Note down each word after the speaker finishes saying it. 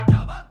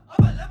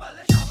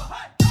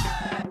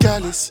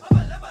Gallus.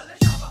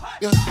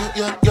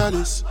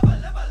 Gallus.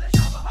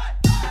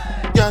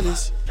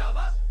 Gallus.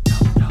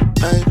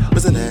 Hey,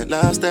 wasn't it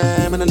last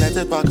time and I let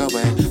it walk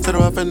away? So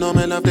rough and know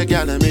me love the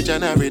girl and me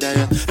and every day.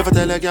 If I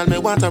tell a girl me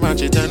want her and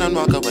she turn and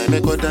walk away, me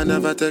could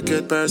never take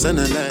it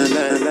personally.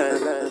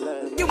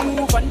 You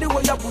move and the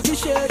way your booty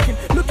shaking,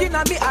 looking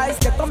at me eyes,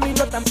 get on me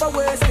no time for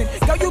wasting.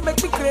 Girl, you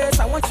make me crazy,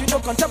 I want you no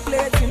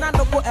contemplating. I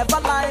no go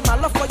ever lie, my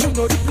love for you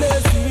no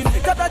replacing.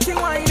 Got that thing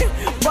wine,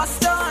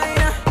 bust on,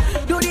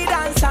 do the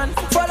dance and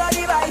follow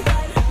the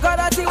vibe. Got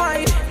that thing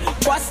wine,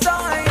 bust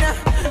on,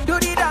 do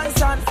the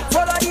dance and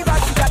follow the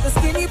vibe. She got the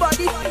skinny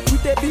body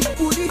with a big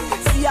booty.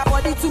 See her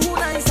body too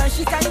nice and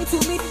she kind to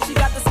me. She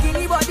got the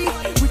skinny body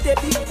with a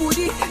big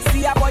booty.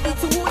 See her body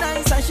too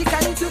nice and she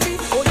kind to me.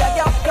 Oh yeah,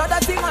 girl, got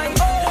that thing wine.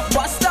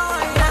 Bust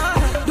on,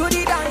 do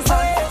the dance,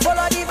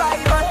 follow the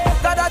vibe.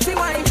 Got that thing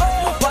wine.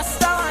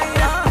 Bust on,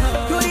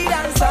 do the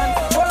dance,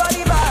 follow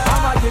the vibe.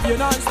 I'ma give you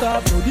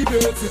non-stop, no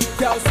debating.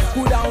 Girls,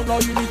 cool down,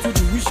 all you need to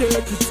do is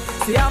shake it.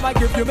 Say I'ma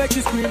give you, make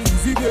you scream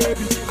easy,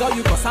 baby. Girl,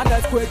 you cause an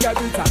earthquake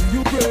every time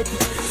you break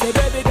it. Say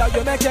baby girl,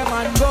 you make a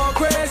man go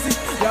crazy.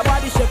 Your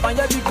body shape and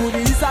your big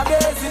booty is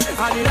amazing.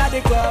 And in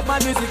the club, my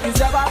music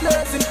is ever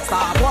blazing.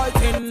 Star boy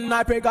thing,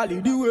 I pray God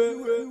lead the way.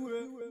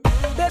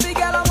 Baby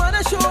girl, I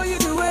wanna show you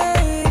the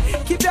way.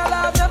 Keep your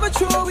love, never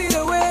throw it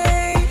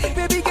away.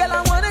 Baby girl,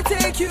 I wanna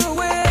take you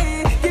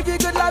away. Give you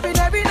good loving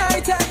every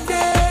night and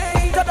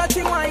day. Got that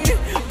thing wine,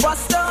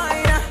 bust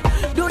on,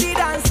 do the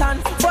dance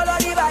and follow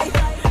the vibe.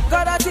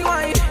 Got that thing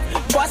wine,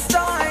 bust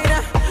on,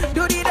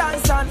 do the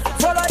dance and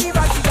follow the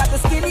vibe. She got the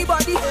skinny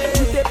body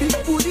with the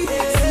big booty.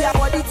 See her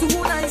body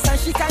too nice and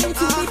she kind to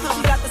me.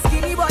 She got the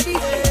skinny body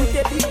with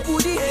the big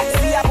booty.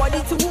 See her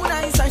body too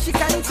nice and she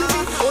kind to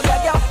me. Oh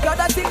yeah, girl, got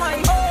that thing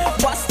wine.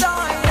 Bust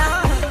on,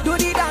 do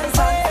the dance,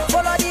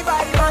 follow the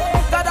vibe.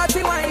 Got that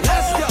thing wine.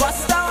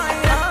 Bust on,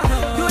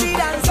 do the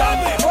dance,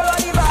 follow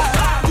the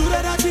vibe. Do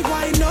that dirty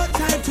wine, no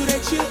time to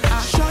the chill.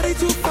 Shorty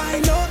to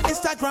find no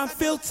Instagram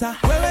filter.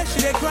 Where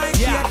she dey grind,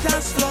 she a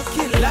dance floor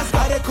killer. Let's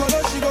go the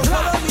color, she go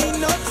follow me,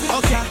 no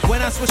tilt. Okay,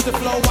 when I switch the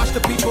flow, watch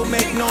the people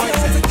make noise.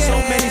 So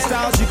many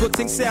styles, you could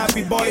think say I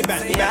be boy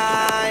band.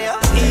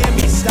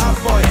 EME star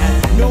boy,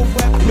 no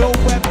web, no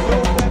web, no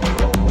web.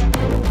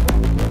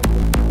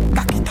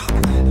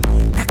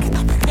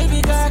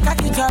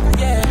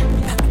 Yeah.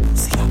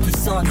 The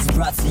song is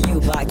brought to you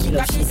by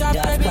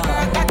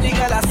KillerShitty.com. The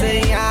girl I say,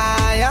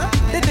 yeah.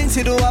 The things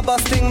you do are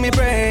busting me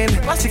brain.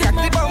 She cock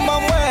the bum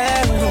bum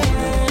well.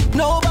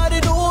 Nobody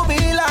do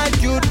me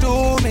like you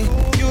do me.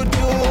 You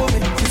do me.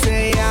 She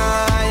say,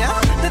 yeah.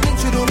 The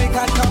things you do me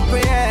can't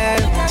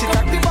comprehend. She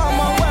cock the bum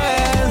bum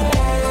well.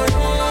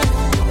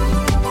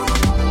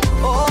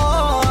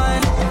 Oh,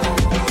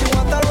 she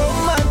want a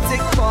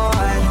romantic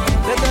boy.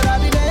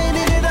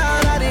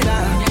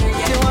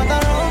 She want a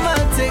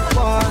romantic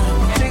boy.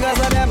 She got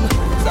them,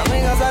 some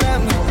niggas are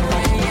them.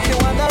 She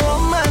want a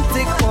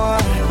romantic boy.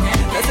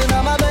 Listen,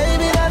 I'm a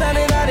baby, da da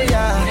da da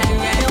da.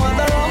 She want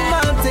a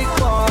romantic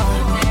boy.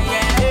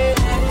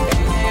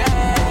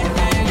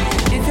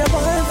 If your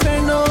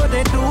boyfriend know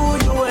they do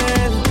you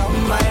well, come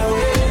my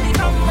way,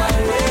 come my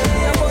way.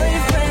 Your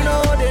boyfriend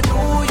know they do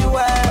you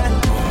well,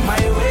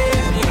 my way,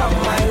 come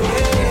my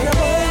way. Your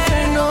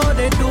boyfriend know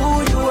they do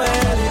you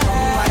well,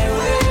 come my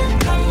way,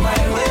 come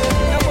my way.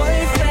 Your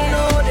boyfriend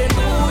know they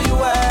do you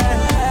well,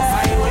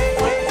 my way.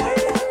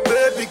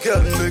 Baby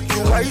girl, make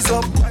you wise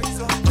up.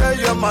 Tell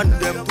your man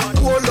them to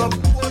pull up.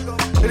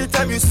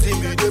 Anytime you see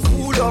me, they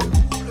pull up.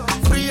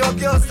 Free your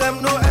girls,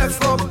 them no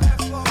F up.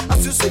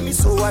 As you see me,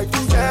 so I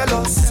do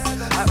jealous.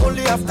 I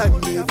only have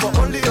time here for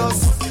only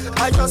us.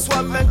 I just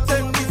want to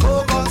maintain the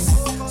focus.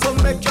 So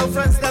make your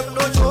friends, them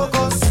no joke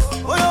us.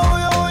 Oh yeah, oh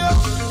yeah, oh yeah.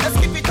 Let's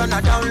keep it on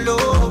a down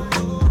low.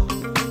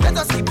 Let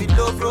us keep it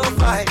low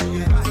profile.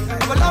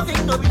 But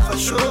loving no be for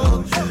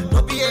sure.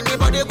 No be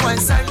anybody go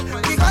inside.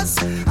 Because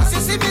as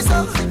you see me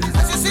so,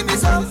 as you see me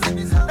so,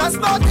 that's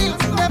small things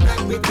they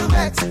bring me to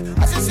vex.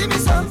 As you see me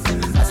so,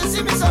 as you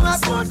see me so,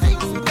 that's small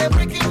things they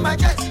break in my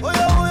chest. Oh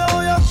yeah, oh yeah,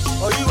 oh yeah.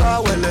 Oh you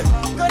are well,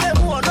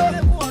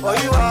 oh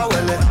you are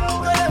well.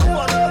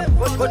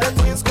 Put the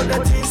things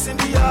in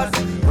the yard,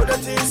 put the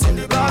things in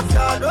the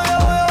backyard. Oh yeah,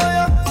 oh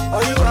yeah, oh yeah.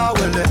 Oh you are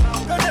well,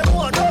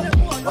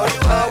 oh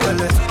you are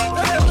well.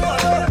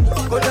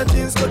 Put the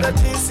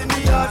things in the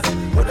yard,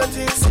 put the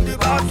things in the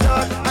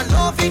backyard. I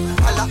know it,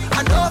 holla, I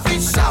know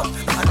it shout.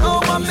 I know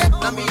one make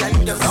them me and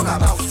you them talk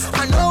about.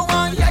 I know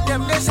one let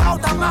them they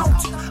shout them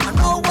out. I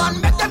know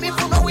one make them if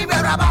you know we were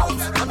about.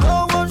 I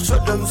know one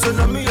shut them say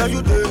na me and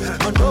you there.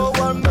 I know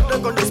one make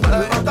them gonna spend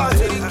my time.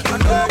 I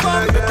know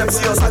one make them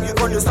see us and you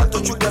gonna start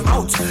to shoot them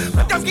out.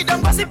 Make them give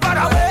them gossip far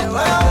away. Oh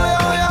yeah, oh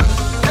yeah, oh yeah.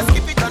 Let's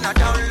keep it on a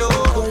down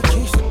low.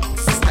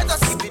 Let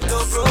us keep it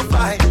low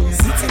profile.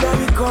 Sitting on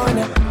the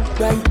corner,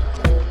 right?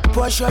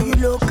 Push on you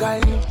local,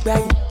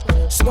 right?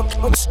 Smoke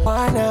up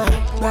spana,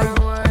 right?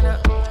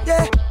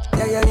 Yeah.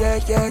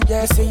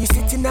 So you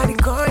sitting on the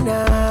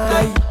corner,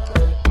 right?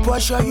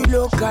 Push on you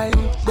local, right?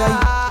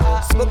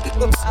 Smoke it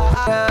up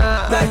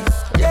spana, right?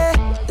 Yeah.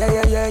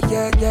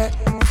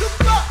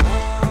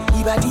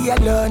 Ibadi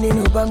alone in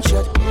a bum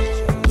shot.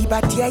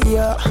 Ibadi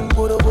yeah,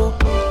 borobo.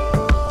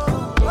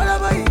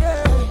 Borobo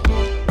yeah.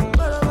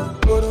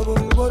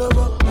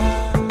 Borobo.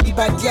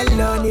 Ibadi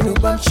alone in a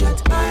bum shot.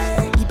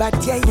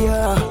 Ibadi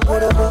yeah,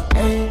 borobo.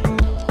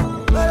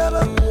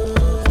 Borobo.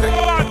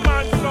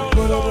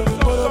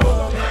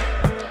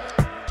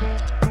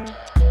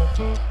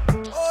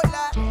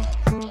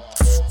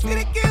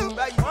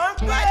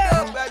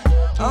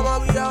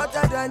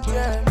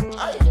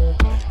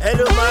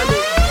 Hello mami,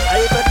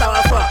 ayé fẹ́ ta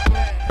wá fà.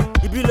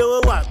 Ibi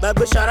lówó wà,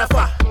 gbàgbé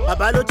ṣàràfà.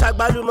 Bàbá ló ta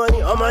gbálùmọ̀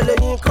ni, ọmọ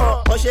lẹ́yìn kan.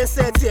 Ọṣẹ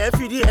sẹ́ẹ̀tì ẹ̀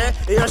fìdí ẹ̀,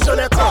 èèyàn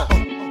ṣọ́lẹ̀ kan.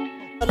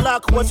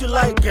 Unlock what you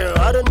like, girl.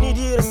 I don't need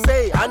you to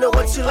say, I know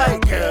what you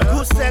like, girl.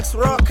 Good sex,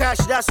 raw cash,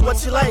 that's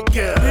what you like,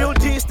 girl. Real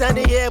D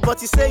standing here,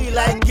 but you say you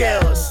like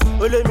girls.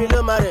 Ole mi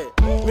lo mare,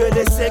 mi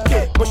ole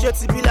seke. Mo ṣe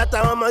ti bí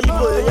látàwọn ọmọ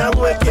Igbo èèyàn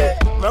mú èké.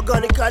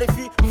 Mọ̀gàn ní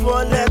kárífì fún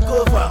ọ leg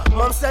over.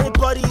 Mom say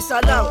anybody is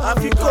allowed,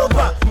 àfi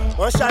cover.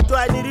 Wọ́n ṣàtọ́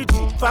àìnírídì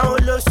fáwọn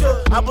olóṣó.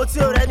 Abo tí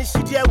ò rẹ́ ní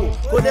ṣídìí ẹ̀wò,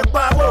 kò lè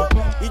pawó.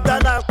 Ìgbà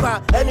náà ń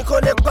pa, ẹni kò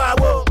lè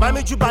pawó.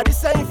 Màmí ju bàdí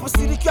sẹ́yìn fún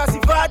Sídíkì àti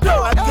Vado.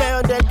 I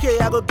get 100K,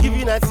 I go give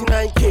you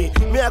 99K.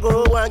 Me I go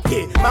hold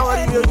 1K. My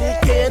worry me only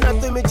K, and I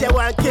do me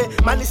 1K.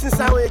 My listen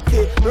sound AK.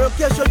 Roke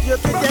show you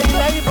okay,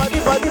 tell you body.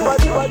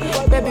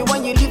 Baby,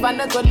 when you leave, I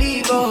not gonna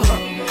leave. Oh,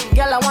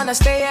 girl, I wanna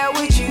stay here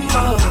with you.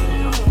 Oh,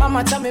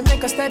 mama tell me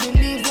make a steady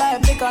live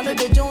life, make a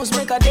little Jones,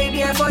 make a day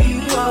there for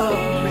you. Oh,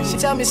 she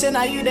tell me say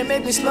now you they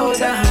make me slow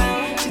down.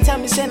 She tell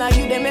me say now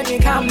you they make me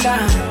calm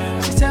down.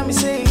 She tell me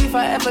say if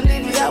I ever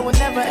leave you, I will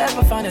never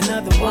ever find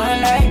another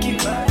one like you.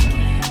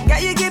 Girl,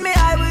 you give me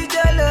high with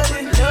your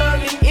loving.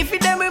 If you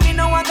done with me,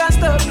 no one can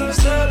stop you.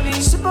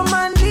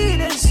 Superman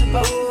needed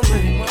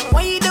superwoman.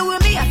 When you do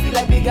with me, I feel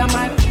like bigger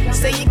man.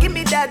 Say you give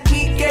me that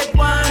wicked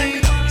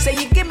wine. Say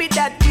you give me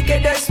that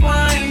wickedest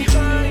wine.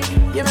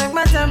 You make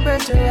my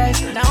temperature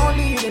rise. Not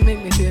only you, they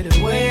make me feel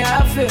the way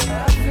I feel.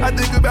 I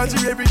think about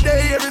you every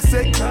day, every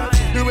second.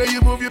 The way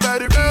you move your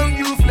body around,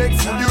 you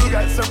flex. You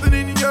got something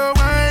in your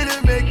mind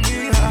that make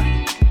me high.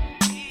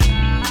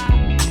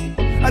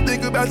 I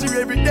think about you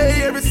every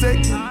day, every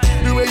second.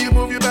 The way you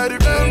move your body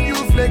around, you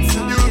flex.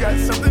 You got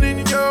something in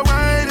your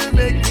mind that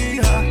make me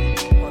high.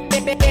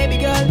 Baby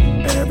girl,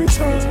 every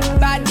time.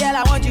 Bad girl,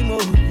 I want you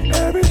more.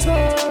 Every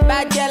time.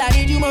 Bad girl, I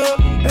need you more.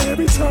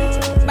 Every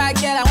time. Bad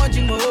girl, I want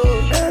you more.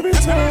 Every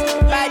time.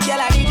 Bad girl,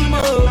 I need you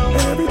more.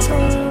 Every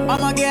time.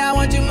 I'm a girl, I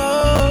want you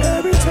more.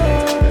 Every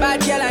time.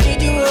 Bad girl, I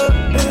need you more.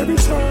 Every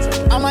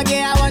time. I'm a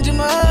girl, I want you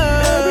more.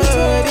 Every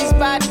time. This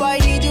bad boy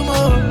need you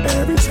more.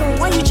 Every time.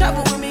 When you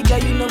travel with me, girl,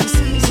 you know it's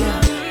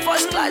easier.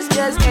 First class,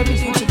 there's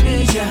everything to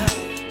please ya.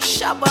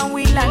 Shop and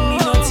we land me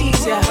no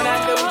teaser. When I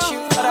go with you,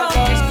 for the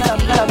girls,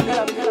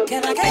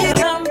 can I get your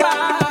number?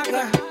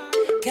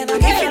 Can I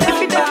get your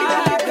number?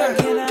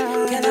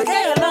 Can I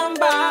get your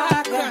number?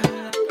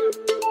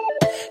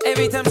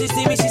 Every time she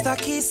see me, she start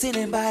kissing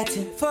and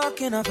biting,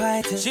 fucking and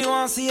fighting. She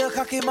want to see a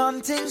cocky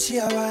mountain, she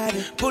a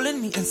riding, pulling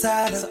me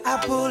inside her. So I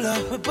pull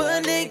up, we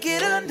butt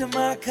naked under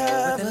my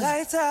cover, with the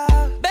lights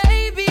out.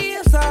 Baby,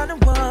 I'm starting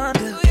to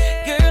wonder,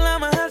 girl,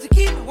 I'ma have to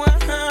keep it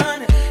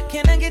 100.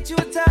 Can I get you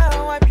a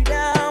towel, wipe you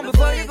down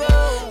before you go?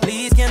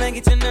 Please, can I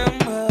get your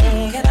number?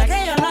 Can I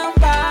get your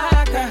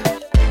number, girl?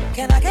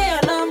 Can I get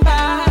your number,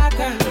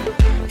 girl?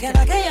 Can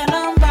I get your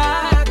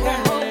number,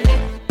 girl?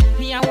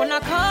 Me, I wanna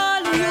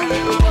call you.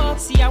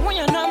 See, I want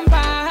your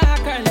number,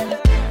 girl.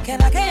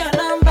 Can I get your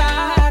number,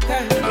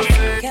 girl?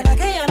 Can I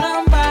get your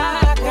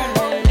number,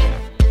 girl?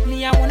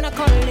 Me, I wanna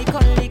call you.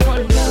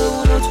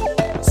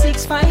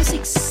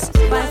 656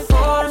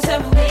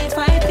 547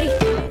 853.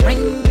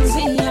 Rings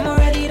me, I'm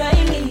already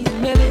dialing,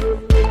 baby.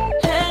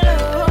 Hello,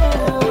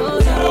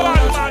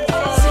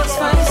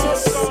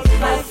 656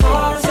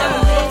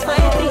 547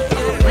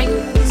 853.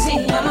 Rings me,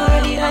 I'm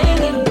already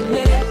dialing,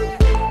 baby.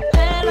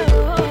 Hello,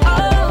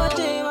 oh,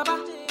 J-Baba.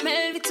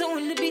 Melvito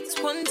on the beats.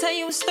 One tell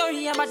you a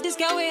story about this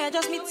girl where I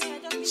just meet.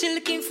 She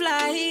looking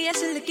fly, yeah,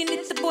 she looking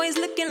at the boys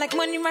looking like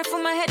money right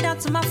from my head down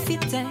to my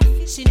feet.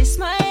 She just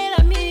smile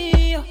at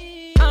me, I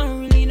don't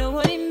really know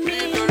what it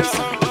means.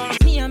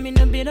 Me, I'm in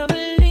a bit of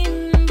a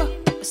limbo,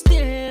 but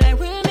still I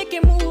will make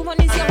a move on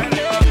this young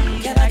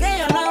lady. Can I get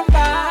your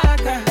number,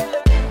 girl?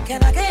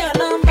 Can I get your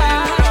number,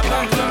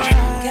 girl?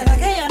 Can I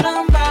get your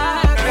number,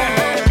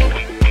 girl?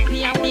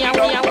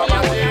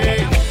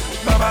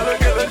 Mama,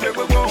 look at the check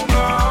with one.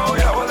 Oh,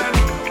 yeah, well,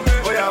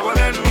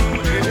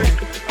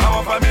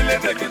 our family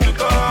take it to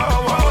go. Oh,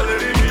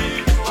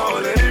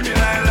 let me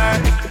lie.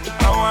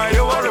 I want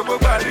you to go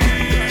body.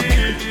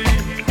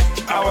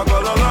 I want to go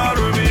to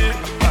me.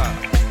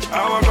 I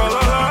want to go to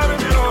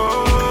me.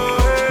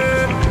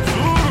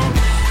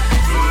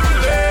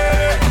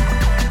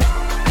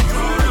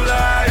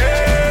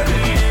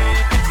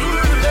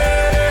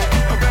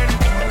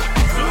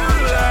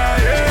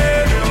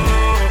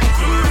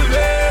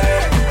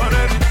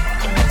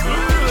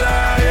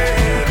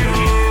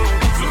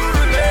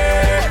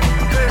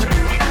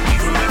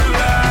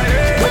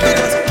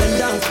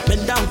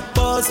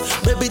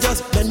 Baby,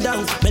 just bend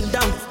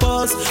down,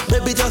 pause.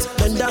 Baby, just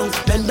bend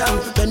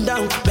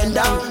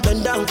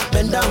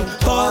down,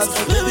 pause.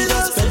 Baby, just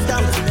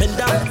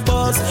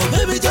pause.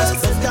 Maybe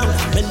just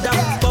bend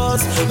down,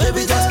 pause.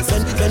 Maybe just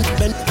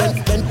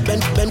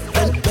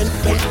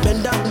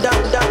bend down,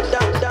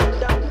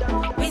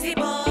 down. Busy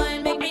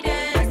boy, make me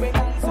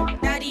dance.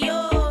 Daddy,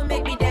 oh,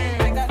 make me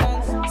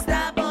dance.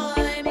 Star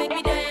boy, make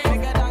me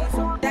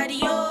dance. Daddy,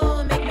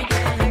 oh, make me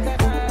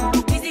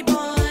dance. Busy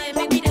boy,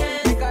 make me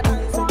dance.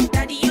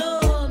 Daddy,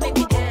 oh, make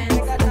me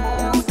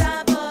dance.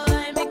 Star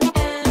boy, make me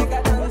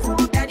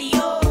dance. Daddy,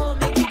 oh,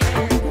 make me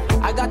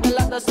dance. I got a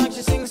lot of songs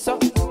she sings so.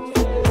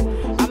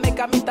 I make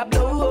her meet a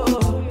blow.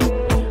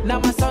 Now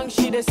my song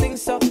she dey sing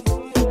so.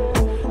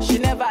 She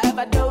never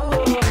ever do.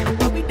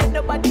 But we did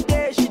nobody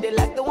there. She did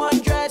like the one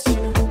dress, you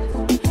know.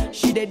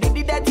 She did the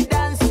dirty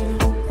dance, you know.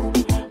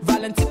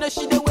 Valentino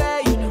she did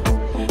wear, you know.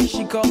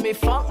 She call me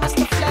funk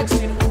master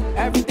flex, you know.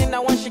 Everything I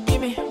want she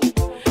give me.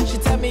 She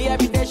tell me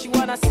every day she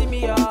wanna see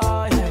me,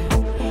 oh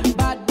yeah.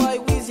 Bad boy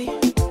Weezy,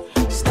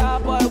 star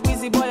boy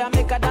Weezy boy I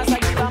make her dance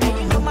like you.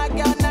 You know my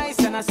girl nice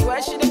and I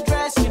swear she the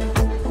dress, you know.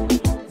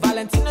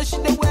 Valentino she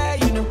the wear,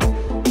 you know.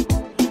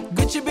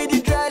 Gucci be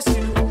the dress,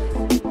 you know.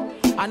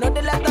 I know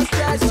they let us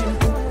stress, you know.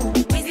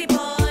 Busy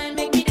boy,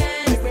 make me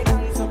dance.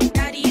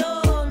 Daddy,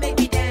 oh, make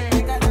me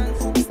dance.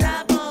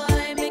 Star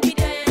boy, make me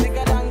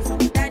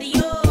dance. Daddy,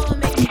 oh,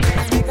 make me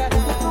dance.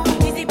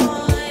 Busy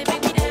boy,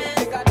 make me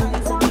dance.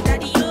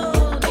 Daddy,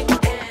 oh, make me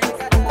dance.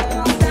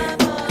 Star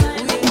boy,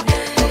 make me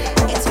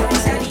dance. It's my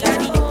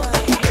daddy, oh.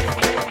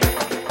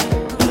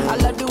 I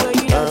love the way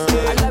you dance.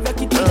 I love your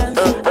kitty dance.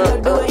 I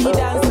love the way you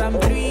dance. I'm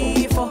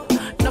 3, 4,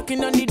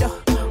 knocking on the door.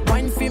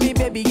 Wine for me,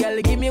 baby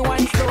girl. Give me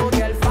one slow,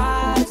 girl.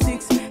 5,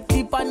 6,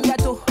 tip on your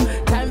toe.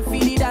 Time for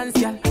the dance,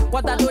 girl.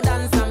 What I do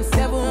dance, I'm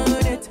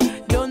 7,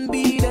 8. Don't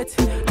beat it.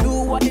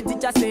 Do what the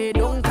teacher say.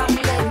 Don't come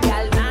late,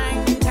 girl.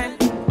 9, 10.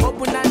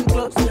 Open and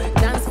close.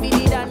 Dance for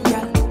the dance,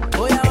 girl.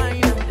 Oh yeah,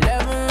 wine up.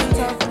 11,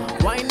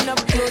 12. Wind up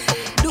close.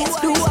 Do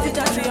what the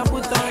teacher say. I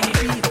put on the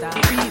beat.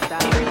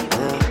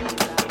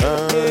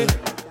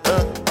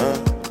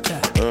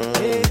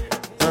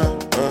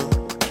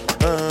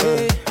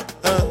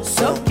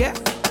 So yeah.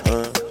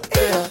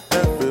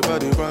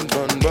 Everybody run.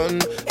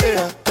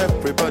 Yeah,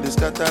 everybody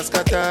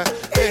scatter.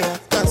 Yeah,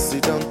 dance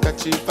it don't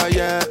catch it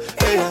fire.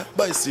 Yeah,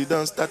 boys sit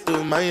down start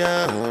to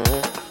maya.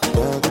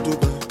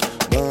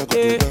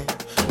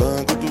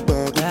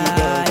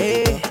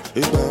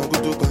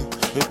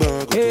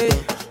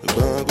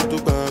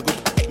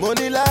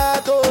 Money la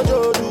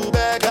tojo du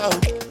bega o,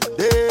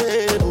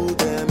 debu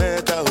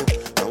temeta o.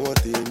 Àwọn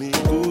tèmi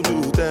kulu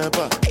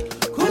tempa.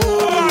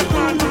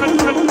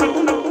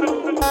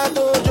 La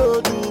tojo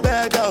du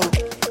bega o,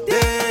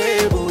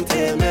 debu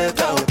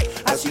temeta o.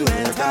 As you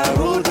enter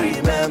road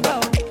remember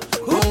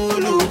o,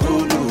 kulu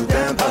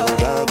tempa o.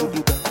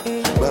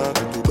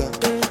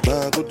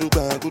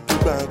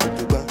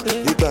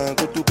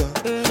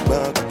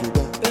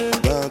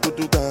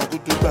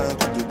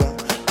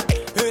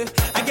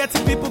 I get the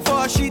people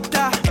for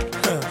shita.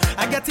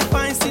 I get the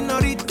fine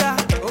senorita.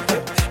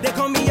 They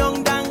call me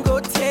young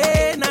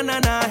Dangote.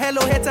 Na.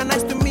 Hello, hater,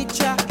 nice to meet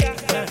ya.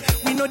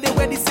 We know they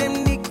wear the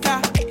same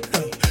nika.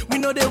 We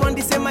know they run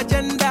the same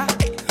agenda.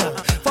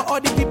 For all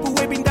the people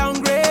we been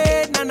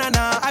downgrade. Na.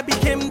 I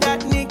became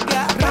that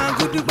nigga.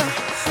 Banguduba,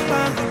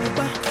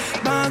 banguduba,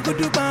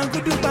 bangudu,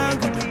 bangudu,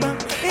 banguduba.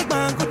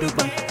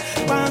 Banguduba,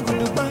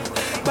 banguduba,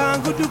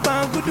 bangudu,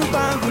 bangudu,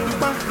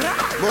 banguduba.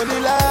 Money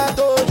la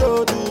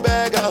tojo du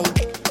bega o,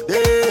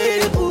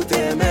 debu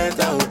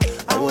temeta o.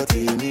 Àwọn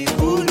tèmi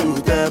kulu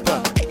tempa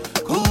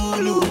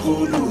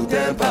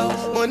o.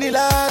 Money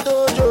la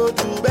tojo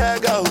du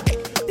bega o,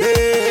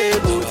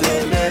 debu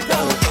temeta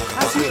o.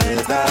 As you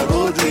enter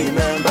road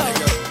remember.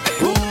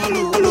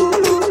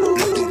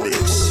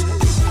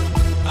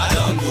 I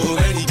don't go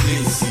many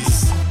places.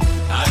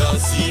 I don't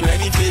see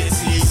many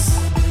faces.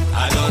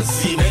 I don't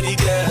see many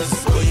girls.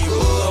 When you go,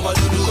 I'ma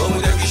do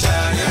with every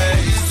shine.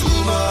 Yeah, it's too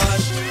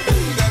much.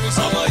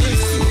 I'ma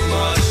it's too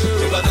much.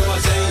 If I don't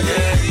want to say,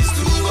 yeah, it's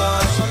too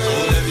much.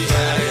 Oh, every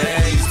shine,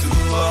 yeah, it's too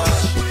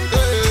much.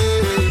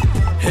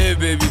 Hey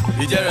baby,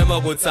 ìjẹ́rẹ̀ mọ́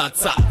kò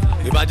tàtà.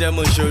 Ìbàjẹ́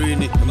mo ṣorí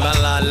ni,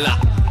 màlàlà.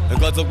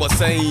 Nǹkan tó pọ̀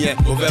sẹ́yìn yẹn,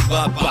 mo fẹ́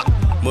bàbà.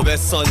 Mo fẹ́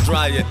sun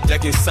dry yẹn, jẹ́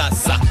kí n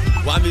sàṣà.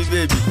 Wá mi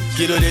baby,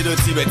 kí ló dé tó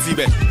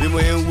tibẹ̀tibẹ̀. Bí mo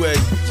ń wẹ̀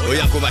yìí, ó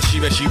yá kó máa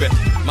ṣíbẹ̀ṣíbẹ̀.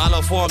 Má lọ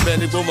fún ọbẹ̀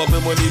ní gbọ́mọ̀ pé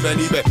mo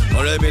níbẹ̀.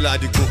 Ọ̀rẹ́ mi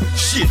làdìgún,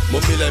 shit, mo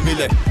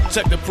mílẹ̀.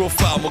 Check the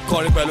profile, mo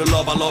kọrin pẹ̀lú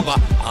lọ́balọ́ba.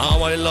 Àwọn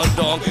ọmọ ní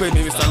London ń pè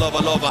mí Mr.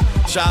 Lover.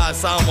 Ṣáà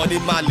sáwọn ọmọ ní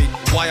Mali,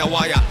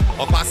 wáyà.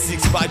 Ọ̀pá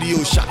 6 body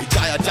òòṣà,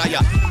 ìjáyà.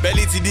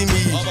 Bẹ́lí ti dín mi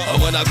yìí,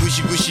 ọmọ náà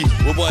gúṣigúṣi.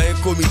 Gbogbo ẹ̀ ń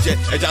kó mi jẹ,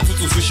 ẹja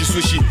tútù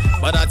sushi.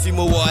 Padà tí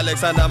mo wọ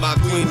Alexander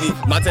McQueen ni.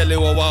 Má tẹ̀lé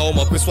wọn wá,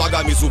 ọmọ pé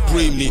swagger mi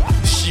supreme ni.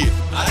 Shit.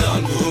 I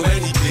don't go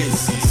many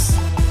places.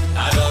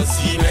 I don't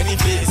see many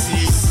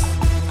faces.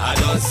 I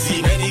don't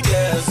see many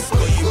girls.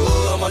 When you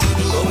go, I'ma do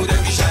with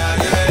every shine.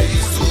 Yeah,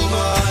 it's too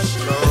much.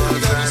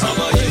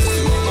 I'ma it's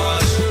too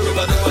much. If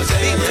I don't want to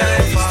say,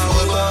 yeah, it's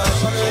too much.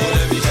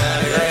 Oh, every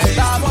shine. Yeah, it's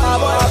too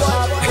much.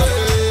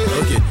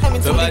 Okay.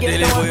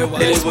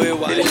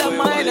 All of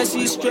mine, I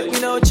see straight, me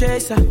no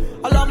chaser.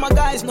 All of my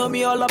guys know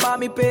me all about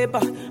me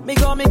paper. Me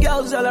got me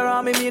girls all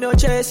around me no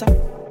chaser.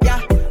 Yeah,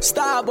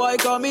 Star boy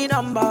call me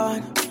number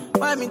one.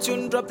 Why me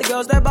tune drop the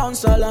girls that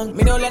bounce along?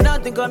 Me no let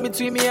nothing come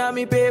between me and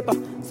me paper.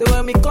 So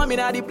when me come in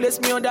at the place,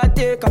 me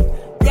undertaker.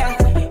 Yeah,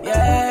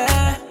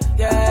 yeah,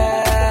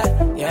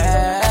 yeah,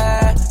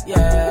 yeah,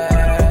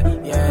 yeah,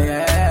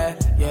 yeah,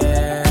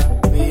 yeah.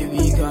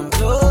 Baby, come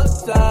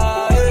closer.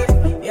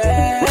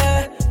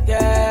 Yeah,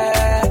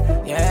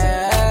 yeah, yeah,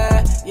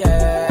 yeah,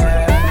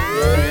 yeah.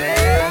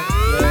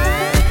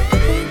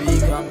 Baby,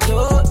 come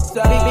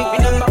closer.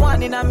 Big number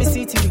one in my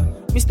city, yo.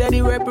 Me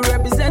steady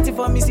representing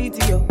for me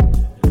city, yo.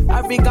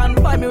 African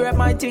boy, me rep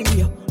my thing,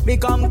 yo. Me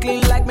come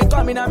clean like me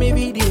coming on me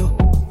video.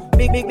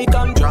 Me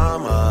come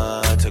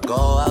drama to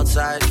go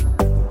outside.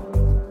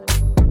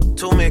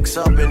 To mix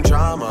up in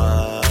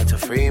drama to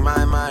free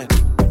my mind.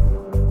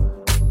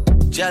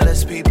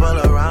 Jealous people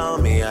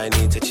around me, I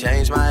need to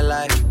change my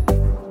life.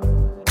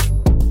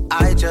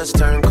 I just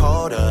turn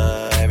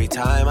colder every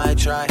time I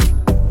try.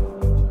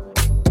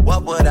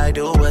 What would I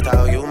do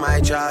without you, my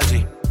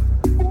Georgie?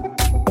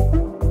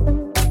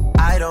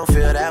 I don't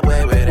feel that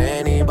way with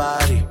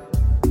anybody.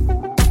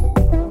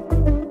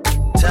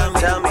 Tell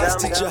me.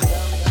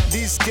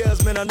 These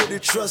girls, man, I know they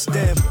trust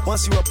them.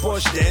 Once you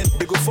approach them,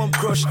 they go from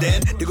crush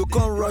them. They go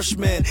come rush,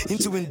 man,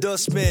 into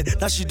endorsement.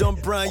 Now she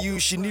don't brand you,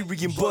 she need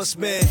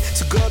reimbursement.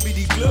 To God be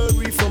the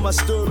glory for my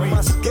story.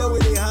 Girl,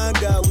 where they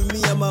hang out with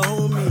me and my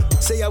homie.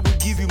 Say I will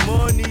give you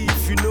money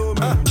if you know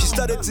me. She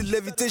started to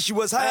levitate, she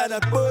was higher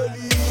than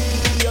Polly.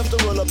 After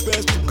all, I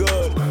best to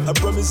God. I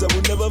promise I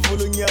will never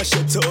follow you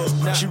at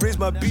all. She raised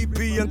my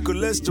BP and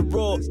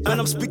cholesterol. And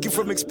I'm speaking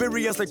from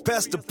experience like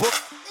Pastor Paul.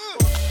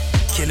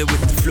 Killer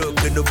with the flow,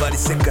 good nobody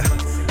sicker.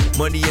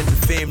 Money and the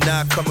fame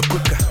now coming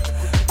quicker.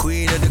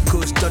 Queen of the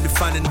coast, on the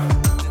finding.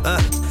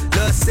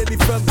 Lord save me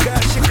from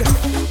God, shika.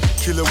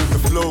 Killer with the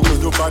flow, cause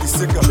nobody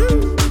sicker.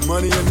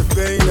 Money and the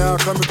fame now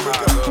coming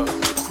quicker.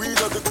 Queen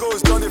of the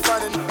coast, on the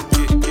finding.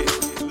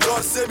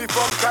 Lord save me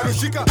from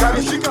Karishika.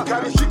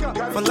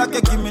 For like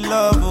you give me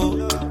love,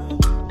 oh.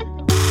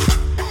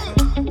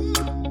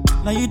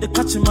 Now you the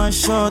catching my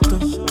shot, oh.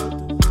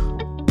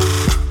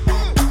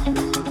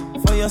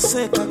 For your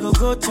sake, I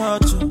go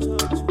church, oh.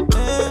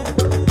 Hey.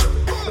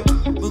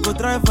 We go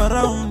drive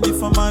around it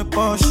for my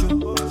Porsche.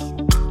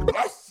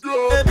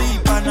 Baby,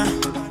 pana,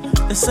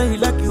 they say you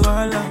like you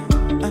all,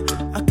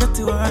 I get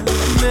you all,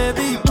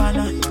 baby,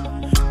 pana.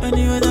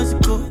 Anywhere that you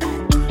go,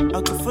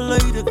 I can follow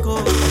you to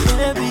go,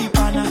 baby,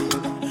 pana.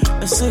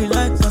 They say you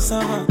like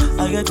cassava,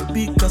 I get to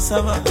big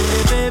cassava,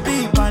 hey,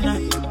 baby, pana.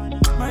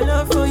 My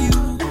love for you,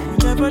 will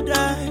never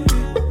die,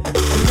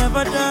 will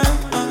never die.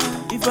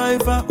 If I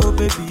ever, oh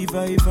baby, if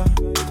I ever,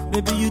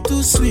 baby you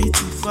too sweet,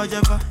 if I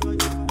ever,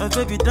 my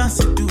baby dance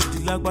it to the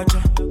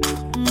lagwaja,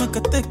 make I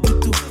take you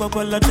to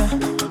Babalada.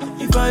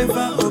 If I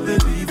ever, oh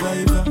baby, if I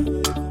ever,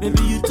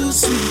 baby you too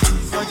sweet,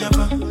 if I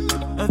ever,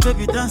 my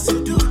baby dance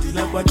it to the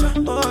lagwaja,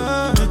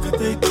 oh make I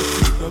take you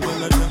to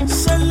Babalada.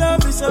 So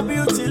love is a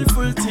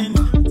beautiful thing,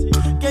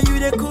 can you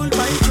they cool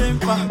my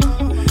temper?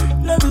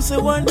 Love is a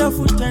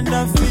wonderful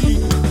tender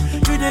feeling.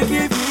 You they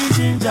give me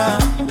ginger.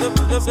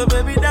 So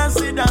baby dance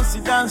it.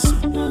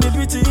 The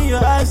beauty in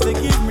your eyes they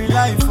give me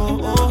life.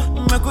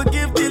 Oh. I could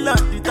give the Lord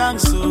the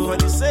thanks. So for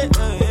the sake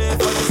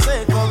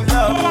of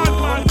love.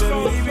 Oh. Baby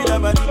leave it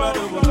about the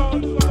bottle.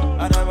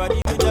 And about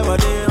the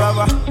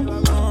baba.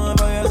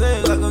 For your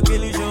sake I could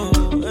kill you.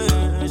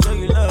 Show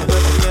you love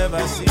that you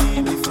never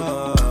seen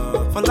before.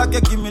 For like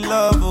you give me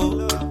love.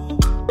 Oh.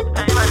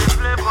 Anybody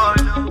play ball.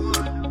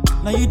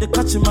 Now you the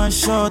catching my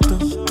shot.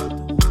 Oh.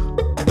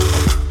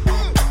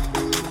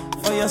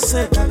 For your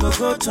sake, I go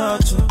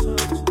church.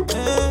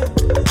 Hey.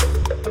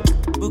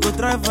 We go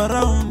drive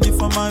around it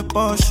for my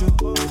Porsche.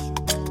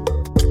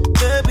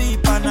 Baby,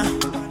 pana,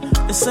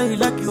 they say you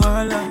like you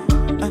all,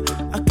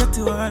 I get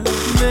you all,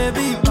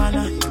 baby,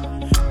 pana.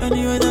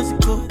 Anywhere that you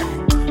go,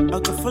 I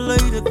can follow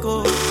you to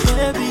go,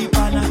 baby,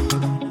 pana.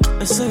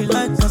 They say you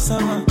like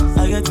cassava,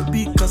 I get to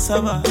big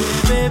cassava,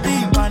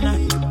 baby, pana.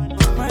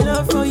 My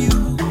love for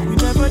you, we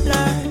never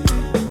die,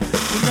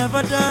 we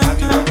never die. Have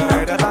you ever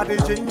heard about the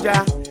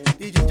ginger?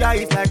 The ginger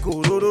is like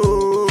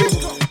Ororo.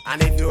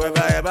 And if you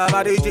ever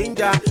about the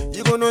ginger,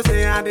 you gonna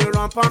say how they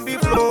run pump the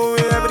flow.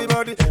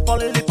 Everybody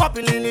falling,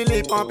 popping,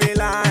 pumping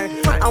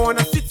like. I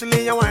wanna sit till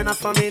you wanna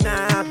for me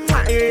now.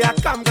 Here I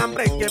come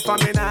break it for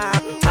me now.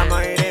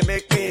 Mama, it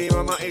make me,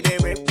 mama,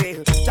 it make me.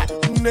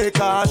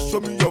 Nigga, show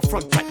me your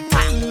front right.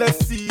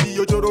 Let's see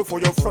your joro for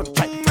your front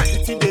right.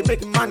 The thing they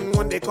make man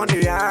when they come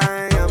the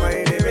eye. Mama,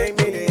 it make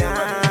me the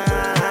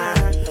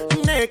eye.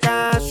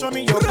 Nigga, show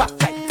me your back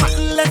right.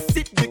 Let's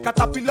see the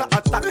caterpillar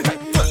attack right.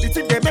 The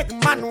thing they make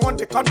man when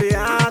they come the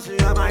eye.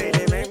 Mama,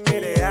 it make me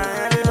the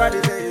eye. Everybody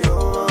say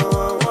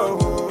oh,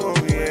 oh,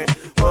 oh, yeah.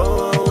 Oh,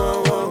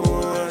 oh, oh,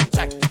 oh,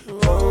 check.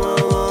 Oh,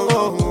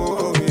 oh,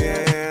 oh,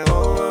 yeah. Oh,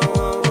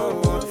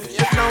 oh, oh,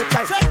 yeah. Now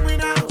check me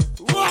now.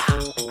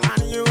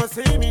 And you will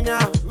see me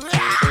now.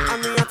 And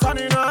me a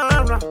turning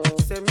around.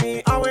 Say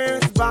me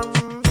always bam,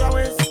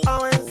 always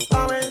bam,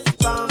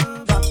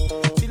 bam.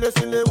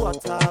 Silly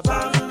water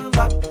bam,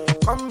 bam.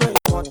 Come bring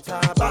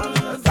water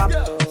bam, bam.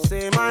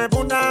 Say my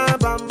bunda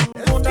bam,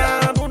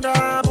 bunda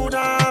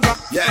bam.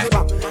 Yeah.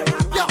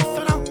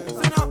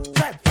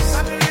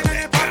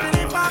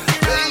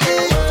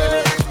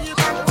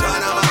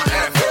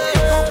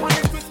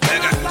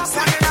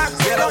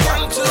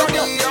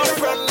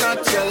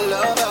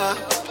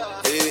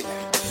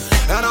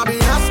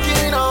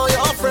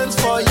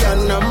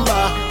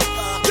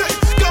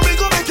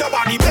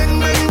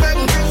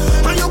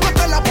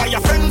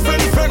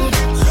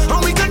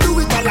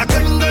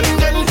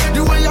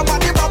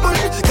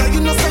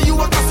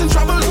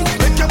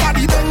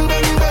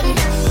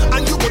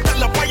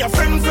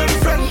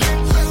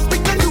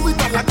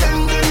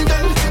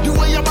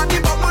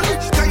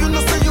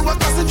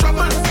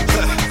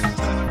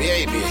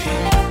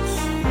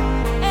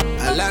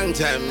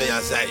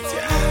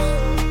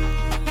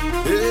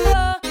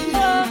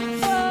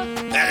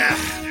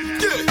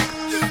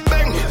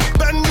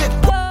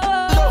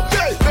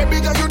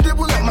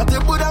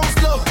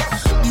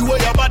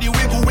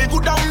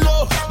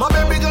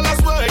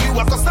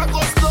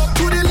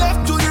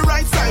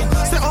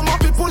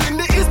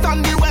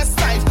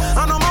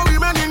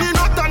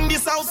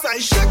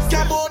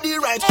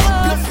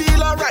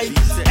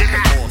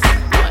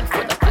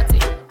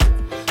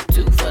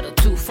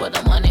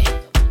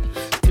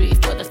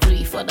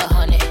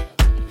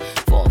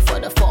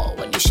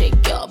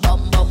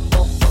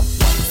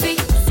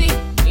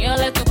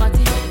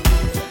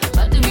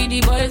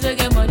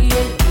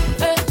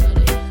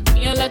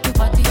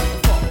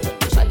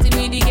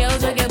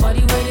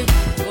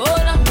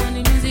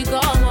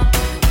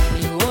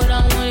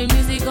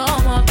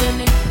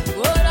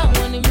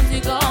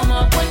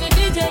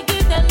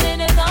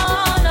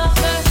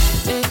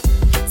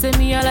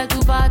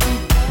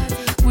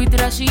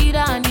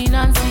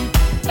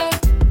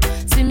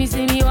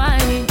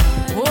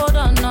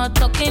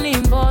 talking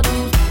in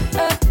bottles.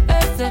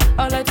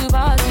 I like to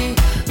party.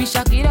 Be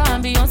Shakira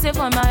and Beyonce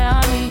from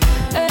Miami.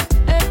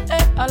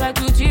 I like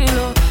to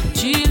chill,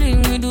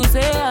 chilling with Dulce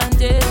and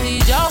Jay-Z.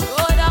 Just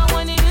go down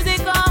when the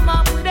music come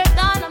up. Put it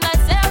down, I'm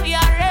like, say we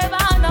are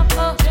raving up.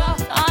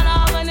 Turn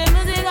up when the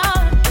music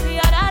come. We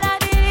are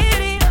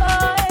da-da-dee-dee-dee,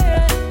 oh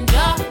yeah.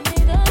 Just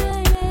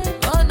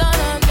go down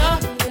and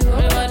just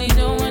everybody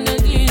doing the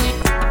music.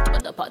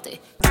 For the party,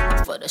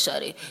 for the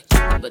shawty,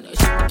 but no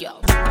shit, yo.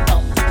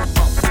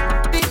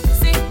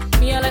 See,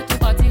 me I like to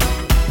party.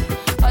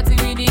 Party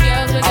with the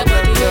girls, with the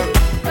body.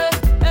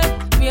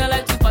 Me I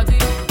like to party.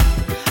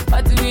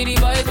 Party with the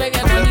boys, make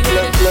it money.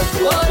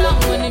 Go down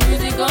when the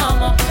music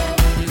come up.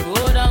 They go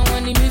down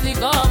when the music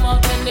come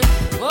up. And they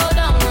go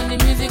down when the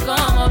music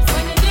come up.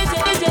 When the DJ.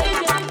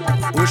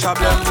 Push a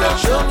blem blem.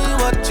 Show me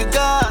what you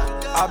got.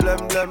 A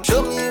blem blem.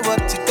 Show me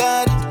what you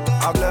got.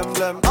 A blem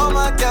blem. All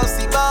my girls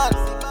see bad.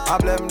 A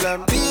blem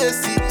blem.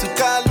 BSC to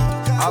Cali.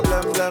 A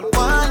blem blem.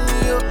 One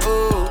yo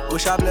oh.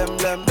 Push a blem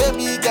blem.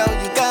 Baby girl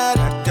you got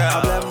it.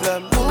 A blem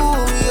blem.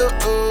 Ooh yo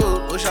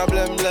oh. Push a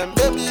blem blem.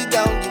 Baby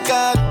girl you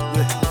got it.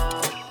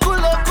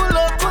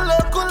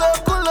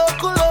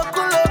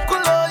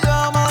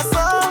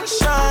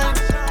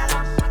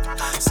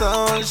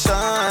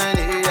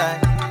 Sunshine, yeah.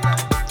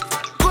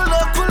 Kulo,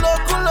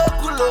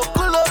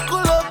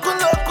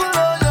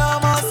 you're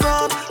my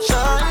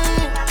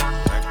sunshine.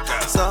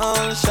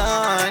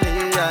 Sunshine,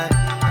 yeah.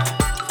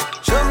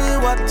 Show me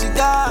what you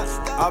got,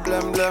 a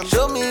blem blem.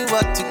 Show me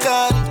what you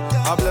got,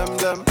 a blem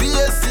blem.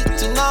 BSC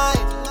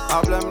tonight,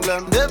 a blem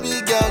blem. Baby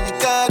girl, you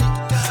got it.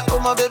 Oh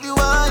my baby,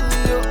 why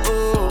you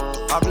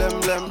oh? A blem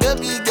blem,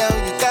 baby girl,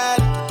 you got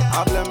it.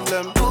 A blem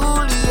blem,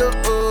 pull you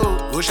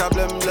oh. Push a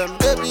blem blem,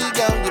 baby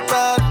girl, you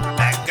bad.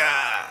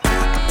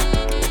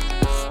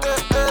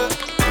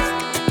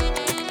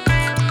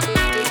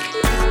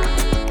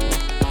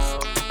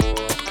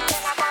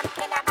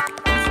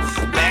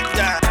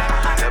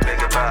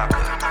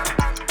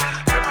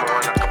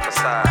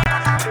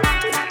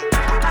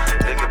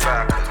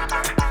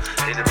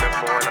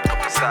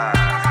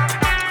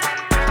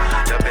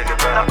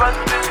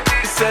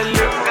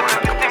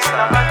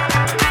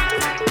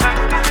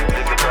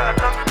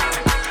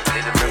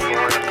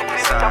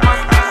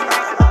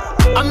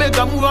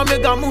 I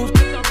make a move.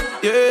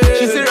 Yeah.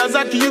 She say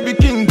Razaki, you be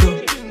king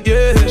though.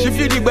 Yeah. She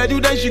feel the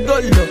bedu, then she go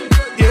low.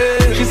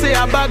 Yeah. She say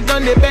her back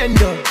done the bend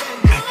though.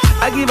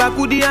 I give her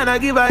kudi and I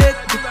give her head.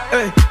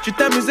 Hey. She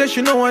tell me say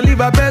she no want leave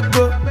her bed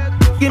go.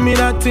 Give me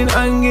that thing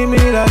and give me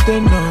that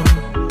thing no.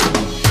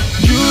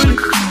 Julie,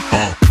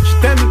 she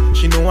tell me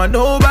she no want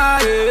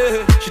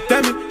nobody. She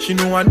tell me she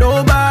no want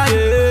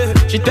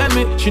nobody. She tell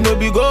me she no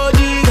be gold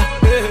digger.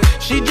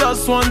 She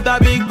just want a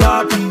big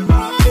papi.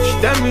 She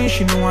tell me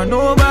she no want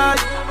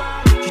nobody.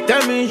 She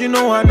tell me she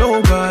no want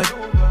nobody.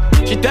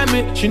 She tell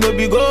me she no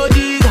be gold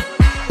digger.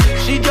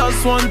 She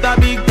just want a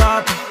big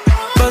papi.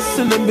 Bust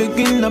in the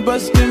beginning, I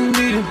bust in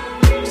beating.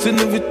 Send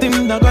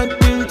everything that got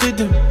into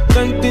them.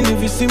 Can't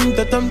if you seem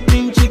that I'm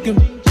thin chicken.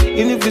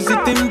 And if you see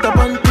things that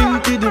I'm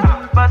thin to them.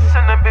 Bust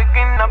in the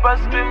beginning, I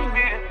bust in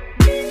beating.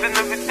 Send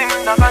everything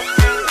that got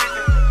into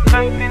them.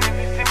 Can't if you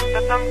seem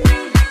that I'm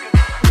thin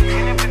chicken.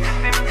 And if you see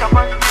things that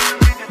I'm thin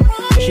to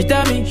them. She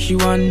tell me she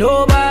want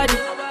nobody.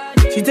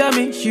 She tell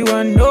me she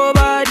want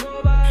nobody.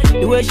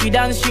 The way she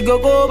dance, she go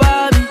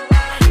over me.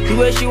 The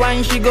way she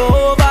whine, she go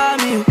over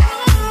me.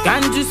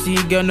 Can't you see,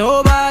 girl,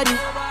 nobody.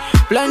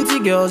 Plenty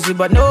girls,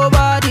 but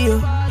nobody.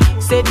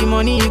 Say the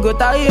money go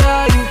tire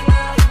you.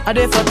 I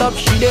dey for top,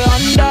 she dey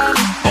under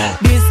me.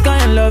 This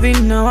kind of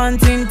loving, no one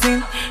thing.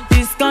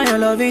 This kind of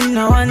loving,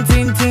 no one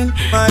thing.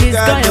 This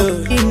kind of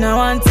loving, no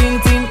one thing.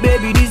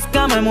 Baby, this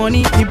kind of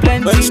money, me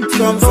plenty. When she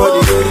come for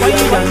the why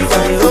you dance?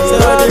 Say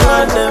all the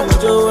man them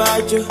Joe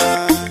Ajo.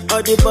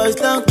 All the boys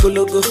down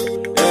Kologo.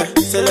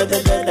 Say let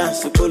them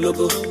dance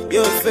Kologo.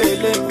 You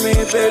feeling me,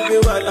 baby,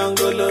 while I'm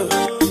golo.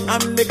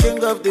 I'm the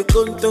king of the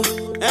Kunto.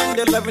 And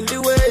they loving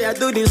the way I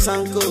do this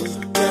uncle.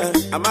 Yeah,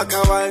 I'm a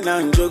kawaii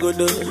and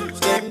jogodo.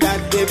 Step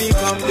that baby,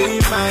 come be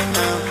mine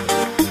now.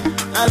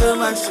 I don't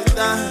mind shit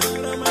down.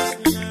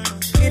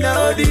 In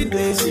all the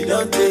days she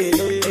don't take.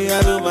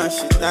 I don't mind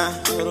shit down.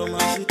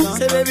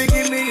 Say baby,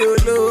 give me your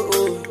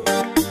low.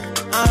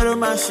 I don't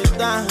mind shit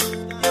down.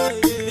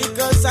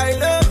 Because I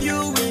love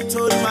you with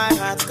all my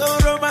heart. Go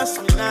romance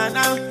me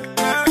now.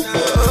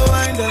 Oh,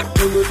 wind up,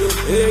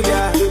 hey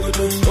yeah,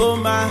 oh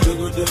my,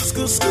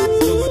 school,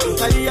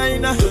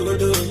 Kaliyaina,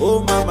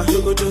 oh mama,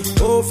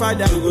 oh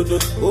father,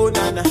 oh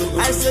nana.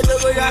 I said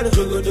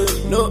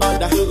no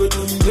other,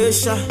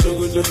 Asia,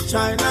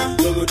 China,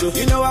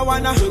 you know I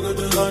wanna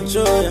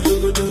control ya,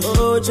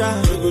 oh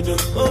child,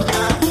 oh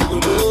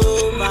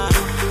my.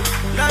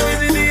 Love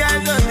is in the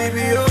eyes of the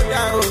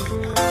beholder,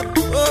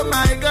 oh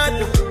my God.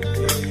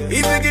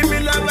 If you give me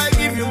love, I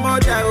give you more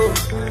than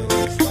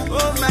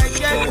oh my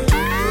God.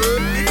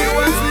 If you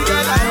want me,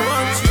 girl, I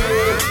want you.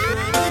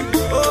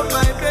 Oh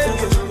my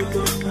baby,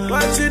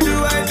 what you do,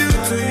 I do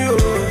to you.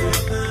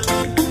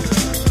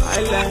 I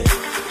like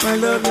my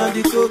love, not the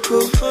the cocoa.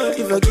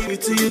 If I give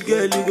it to you,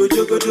 girl, you go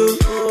jogodo.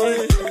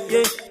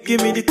 Yeah,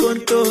 give me the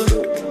contour.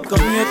 Come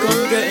here,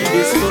 come get in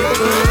this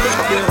photo.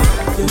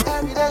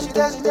 Every day she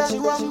tells me that she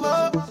want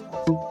more.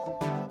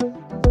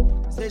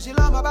 Say she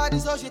love my body,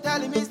 so she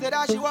telling me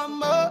that she want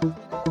more.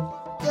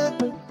 Yeah,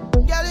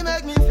 girl, you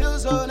make me feel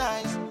so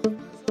nice.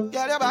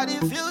 Girl, your body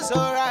feels so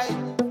right.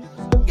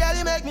 Girl,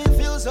 you make me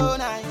feel so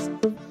nice.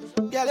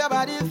 Girl, your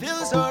body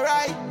feels so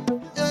right.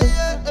 Yeah,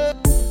 yeah, yeah.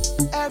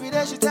 Every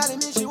day she telling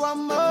me she want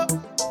more.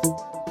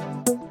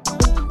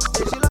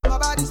 Say she love my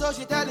body, so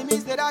she telling me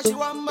that she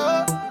want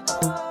more.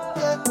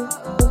 Yeah,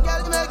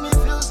 girl, you make me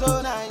feel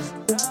so nice.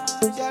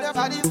 Girl, your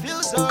body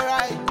feels so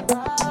right.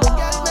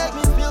 Girl, you make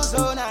me feel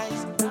so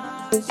nice.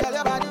 Girl,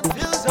 your body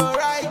feels so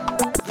right.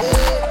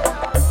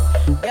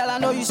 Yeah. Girl, I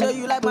know you say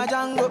you like my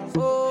Django.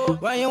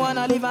 When you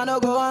wanna leave, I no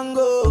go and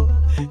go.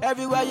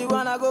 Everywhere you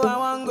wanna go, I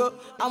wanna go.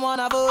 I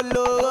wanna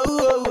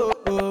follow.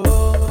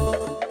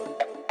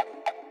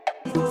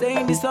 Say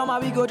in the summer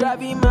we go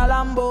drive in my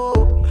Lambo.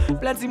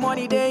 Plenty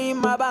money there in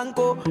my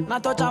banco. Now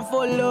touch and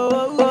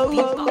follow.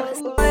 Boy,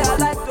 I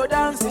like to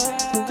dance.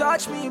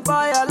 Touch me, boy,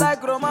 I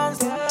like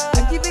romance.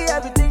 I give you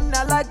everything,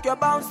 I like your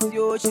bounce.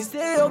 Yo, she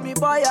say, oh me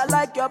boy, I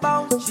like your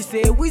bounce. She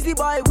say, Wheezy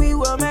boy, we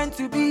were meant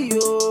to be.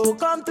 Yo,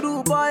 come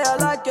through, boy, I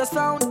like your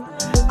sound.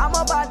 I'm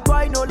a bad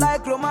boy, no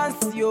like romance.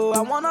 Yo,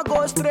 I wanna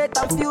go straight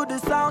and feel the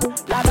sound.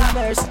 Like a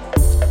verse.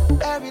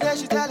 Every day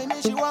she telling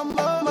me she want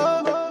more,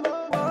 more, more.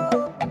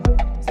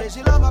 Say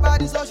she love my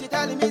body, so she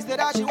telling me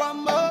that she want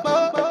more,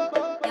 more, more.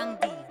 Young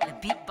D, the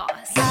beat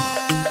boss. I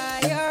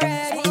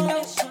already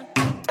know.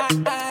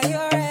 I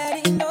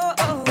already know.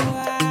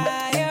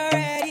 I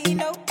already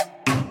know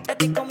that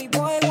they call me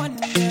boy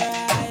wonder.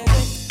 Hey,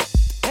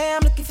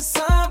 I'm looking for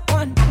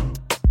someone.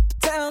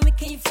 Tell me,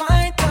 can you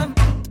find them?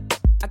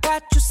 I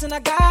got juice and I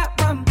got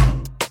rum,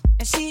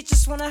 and she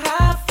just wanna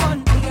have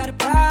fun. We got a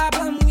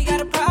problem. We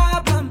got a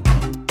problem.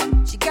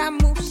 She got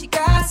moves, she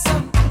got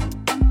some.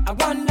 I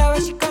wonder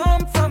where she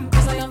come from,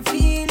 cause I am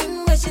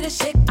feeling where she the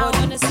shake. I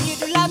wanna see you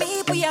do like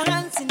me, put your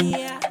hands in the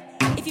air.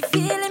 If you're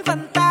feeling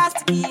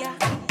fantastic, yeah.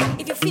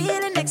 If you're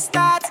feeling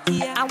ecstatic,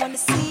 yeah. I wanna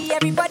see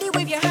everybody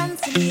wave your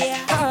hands in the air.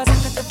 Cause I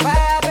got the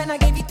vibe and I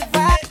gave you the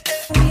vibe.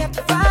 We have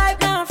the vibe,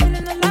 now I'm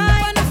feeling alive.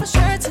 I know for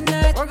sure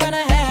tonight we're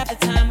gonna have the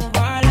time of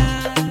our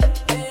lives.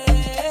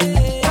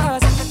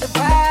 Cause I got the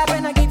vibe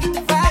and I gave you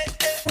the vibe.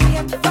 We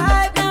have the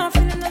vibe, now I'm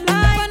feeling alive. I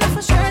know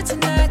for sure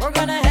tonight we're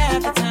gonna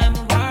have the time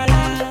of our lives.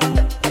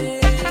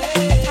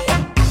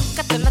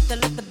 Got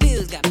the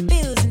bills, got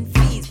bills and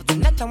fees. But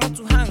tonight I want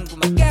to hang with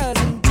my girls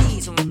and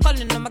D's. So I'm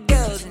calling on my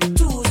girls in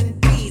twos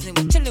and threes. And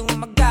we're chilling with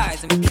my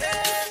guys and then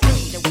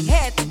we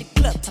head to the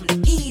club, time to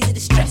ease the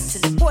stress.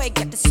 And the boy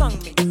got the song,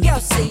 make the girl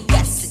say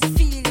yes. And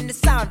feeling the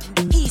sound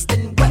in the east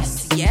and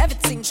west. Yeah,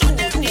 everything's cool.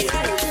 Everybody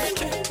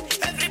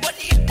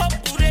hip hop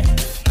pure.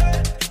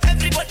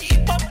 Everybody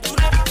hip hop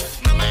pure.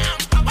 Mama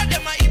and papa,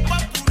 them a hip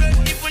hop pure.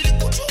 If we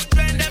little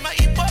children, them a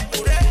hip hop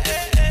pure.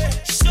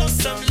 Show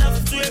some love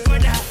to a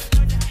brother.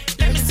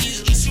 Let me see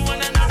you issue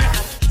one another.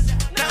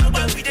 Now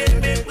but we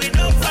didn't make we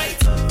no fight.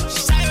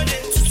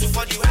 Silent to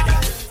for the weather.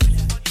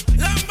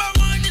 Number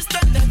one is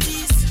that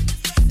is.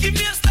 Give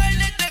me a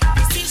style and take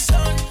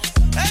position.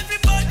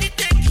 Everybody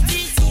take it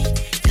easy.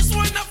 This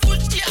one a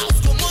push the house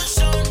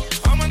commotion.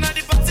 I'm on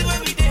the party where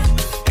we did.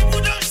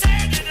 People don't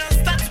share, they don't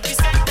start to be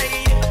sent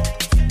there.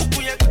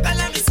 Ukuya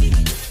kukalamisi.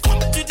 Come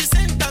to the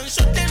center and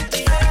show them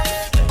the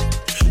head.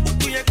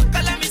 Ukuya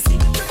kukalamisi.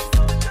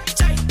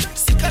 Chai,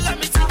 si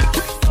calamity.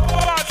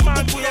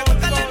 Ukuya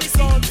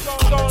kukalamisi.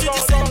 Come to the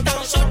center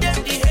and show them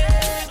the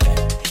head.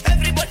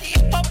 Everybody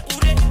hip hop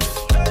pure.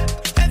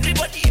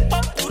 Everybody hip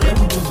hop pure.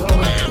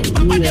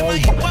 Papa them a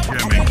hip hop pure.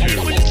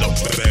 Some of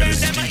the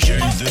baddest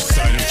DJs this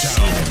side of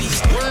town.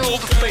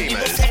 World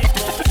famous.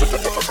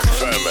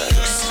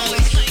 Famex.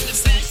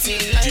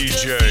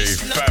 DJ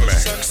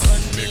Famex.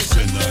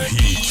 Mixing the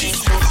heat.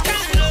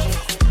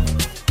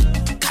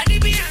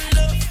 Caribbean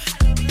love,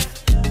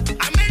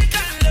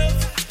 American love,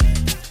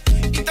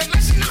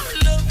 international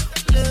love,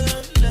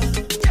 love, love.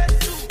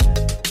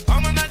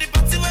 I'm on the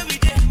party where we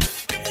did.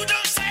 People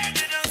don't share,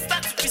 they don't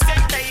start to be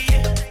sent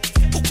there.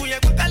 Ukuya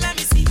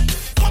kukalamisi,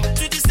 come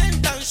to the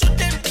center and show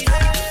them the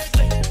head.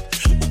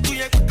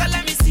 Ukuya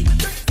kukalamisi,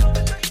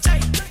 chai,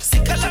 si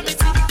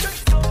calamity.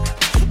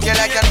 Girl,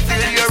 I can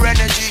feel your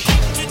energy.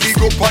 Big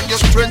up on your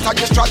strength and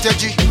your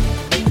strategy.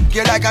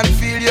 Girl, I can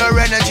feel your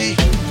energy.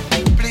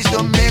 Please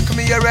don't make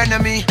me your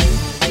enemy.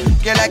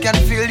 Girl, I can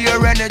feel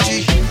your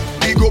energy.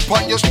 Big up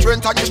on your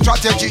strength and your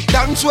strategy.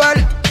 Dance well.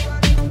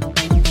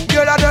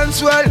 Girl, I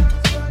dance well.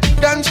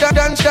 Dance,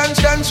 dance, dance,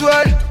 dance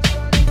well.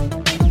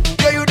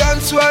 Yeah, you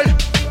dance well.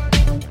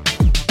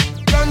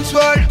 Dance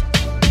well.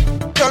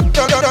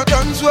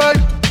 Dance well.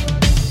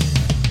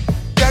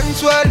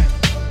 Dance well.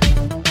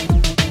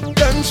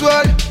 Dance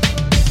well.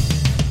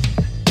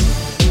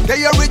 The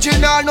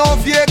original, no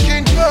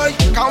faking.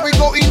 Can we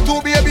go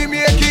into baby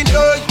making?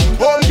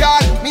 Oh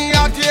God, me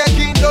a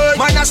taking.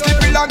 Man a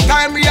sleep a long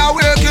time, me a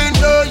waking.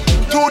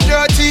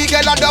 2:30,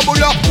 girl a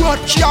double up.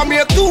 She a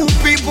make two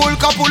people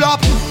couple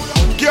up.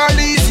 girl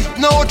easy,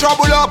 no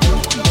trouble up.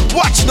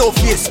 Watch no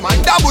face, man,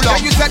 double up.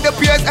 Yeah, you set the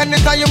pace,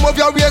 anytime you move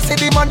your waist, see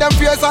the man them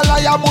face. A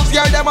liar moves,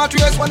 girl, them a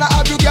trace. Wanna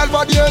have you, girl,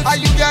 for days. Are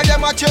you, girl,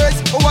 them a chase?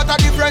 Oh, what a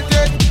different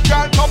taste.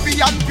 Girl, copy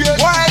and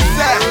paste. Why is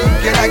that?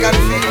 Girl, I can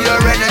feel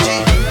your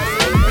energy.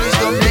 Please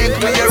don't make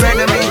me your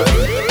enemy.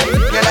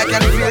 Girl, I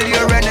can feel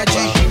your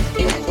energy.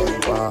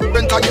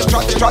 Bent on your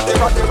strut.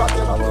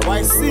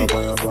 Why see?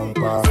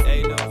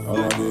 Hey, no.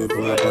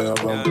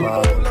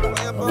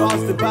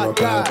 The bad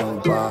guy.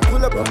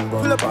 Pull up.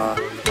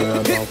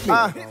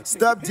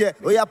 Stop there.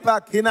 Oh, yeah,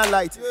 pack in a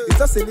light. It's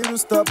just a little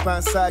stop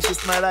and sash.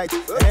 It's my right.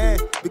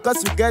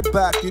 Because you get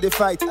back, you the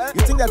fight.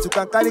 You think that you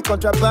can carry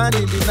contraband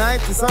in the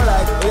night? It's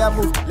alright. Oh, yeah,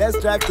 move. Let's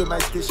drive to my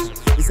station.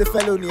 It's a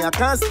felony. I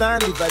can't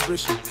stand the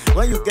vibration.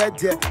 When you get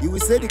there, you will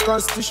say the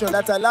constitution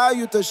that allow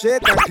you to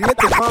shake and create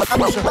a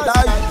constitution.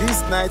 Allow you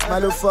this night, my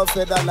love for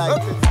feather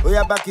light. Oh,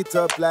 yeah, back it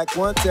up like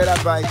 1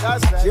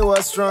 terabyte. She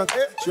was strong.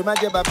 She might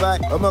get bye-bye.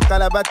 I'm a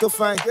calabar to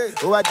find.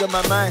 Oh, I got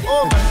my mind.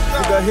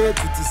 You got hate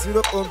to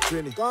zero home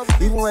training.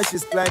 Even when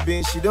she's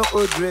climbing, she don't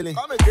owe drilling.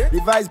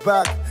 Device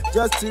back,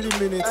 just 3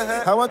 minutes.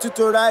 I want you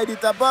to ride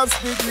it above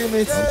speed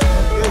limits.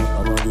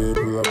 I'ma get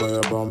pull up on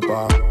your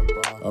bumper.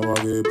 I'ma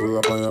get pull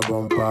up on your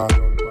bumper.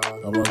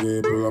 I'ma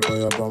get pull up on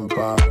your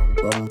bumper.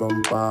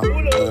 Bumper.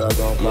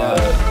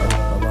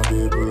 I'ma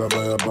get pull up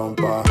on your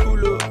bumper.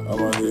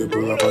 I'ma get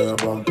pull up on your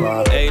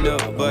bumper. Ain't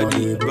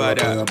nobody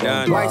better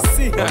than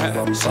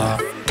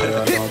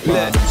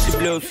She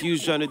blow a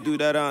fuse tryna do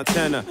that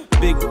antenna.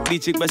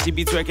 Big chick, but she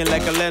be twerking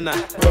like a Lena.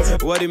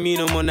 What do you mean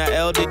I'm on that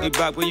L diddy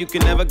back when you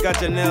can never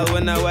catch an L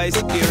when I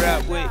YC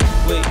rap? Wait,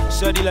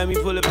 shorty, let me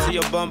pull up to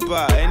your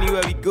bumper.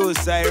 Anywhere we go,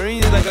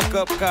 sirens like a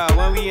cop car.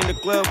 When we in the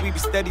club, we be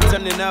steady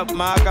turning up.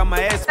 Ma, I got my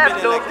head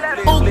spinning like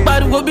a play.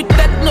 But we be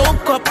techno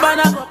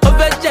copana,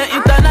 Overture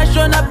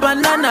international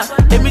banana.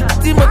 Emi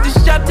Timothy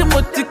shot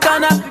Timothy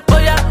Kana. Oh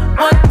yeah,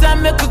 one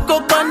time make a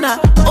go corner.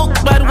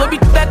 But we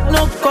be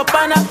techno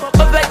copana,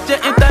 Overture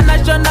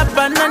international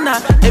banana.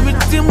 Emi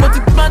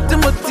Timothy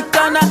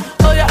Kana.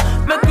 Oh yeah,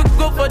 make we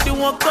go for the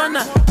one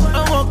corner.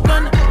 One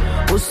corner.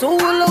 Oh so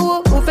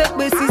low, oh fake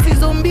basis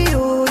zombie,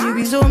 oh you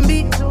be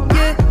zombie,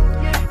 yeah.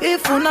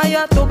 If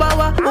unaya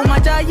tobawa, oh my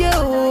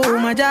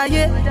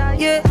jaye,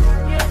 yeah.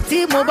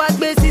 Ti mo ba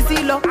gbe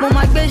sisi lo, mo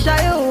ma gbe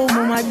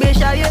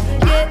shaye,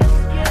 yeah.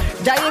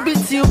 Jaye be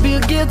till be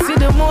get to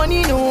the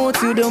morning, oh,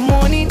 till the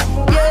morning,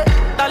 yeah.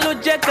 Hello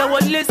Jack, I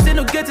will listen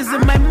to get is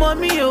in my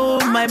mommy, oh,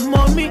 my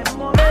mommy,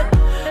 eh.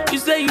 You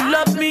say you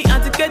love me,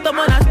 and to get them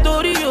on a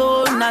story,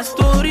 oh, na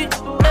story,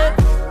 eh.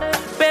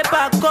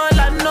 Paper call,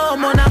 I know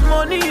I'm on a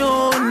money,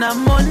 oh, na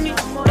money,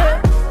 eh.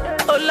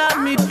 Ola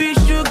me be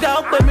sugar,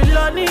 up me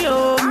lonely,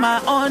 oh, my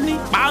honey,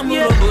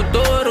 yeah.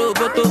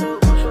 Roboto,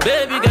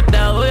 baby get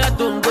down, oh, yeah,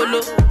 don't go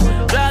low.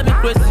 Drive me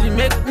crazy,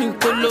 make me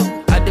colo.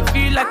 I dey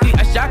feel like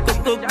a shako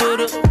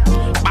kokoro.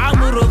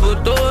 Bamu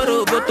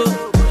roboto,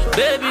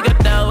 baby get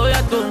down, oh,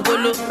 yeah, don't go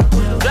low.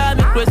 Drive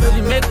me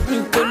crazy, make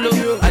me colo.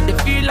 I dey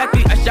feel like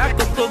a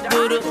shako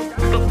kokoro.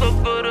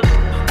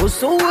 Oh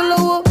so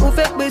low, oh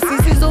fake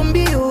basis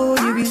zombie, oh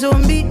you be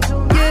zombie,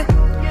 yeah.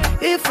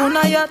 If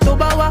unaya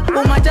tobawa,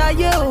 oh my jaye,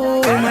 yeah.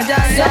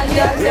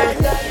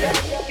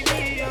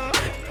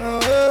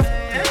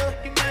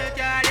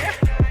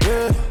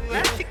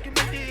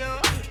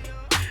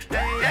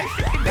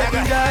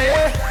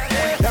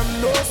 Them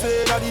know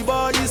say that the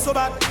boy is so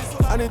bad.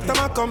 Anytime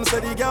I come, say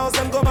the girls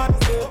them go mad.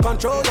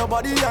 Control your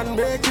body and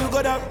make you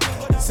go down.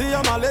 See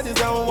all my ladies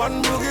and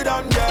one boogie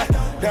down, yeah.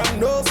 Them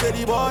know say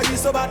the boy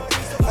is so bad.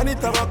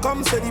 Anytime I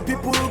come, say the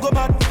people go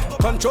mad.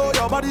 Control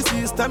your body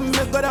system,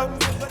 make go down.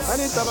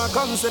 Anytime I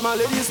come, say my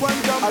ladies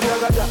one jump.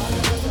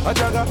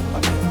 Ajaga.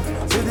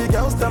 See the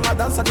girls them a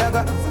dance a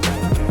jaga.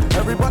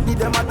 Everybody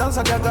them a dance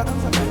a jaga.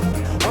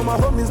 All my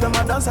homies them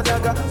a dance a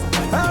jaga.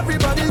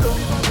 Everybody go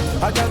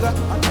ajaga.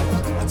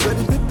 See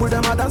the people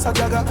them a dance a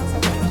jaga.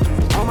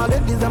 All my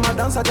ladies them a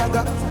dance a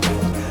jaga.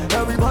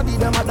 Everybody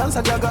them a dance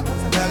a jaga.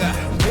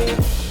 Hey,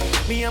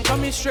 me I'm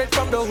coming straight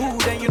from the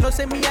hood, and you know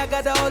say me I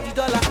got all the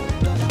dollar.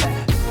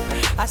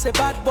 I say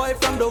bad boy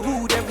from the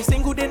hood, every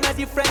single day na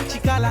different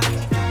chicala.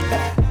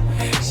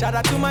 Shout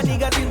out to my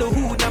niggas in the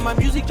hood, now my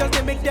music just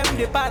they make them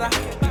the para.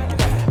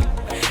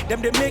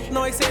 Them they make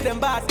noise, say them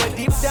bad, but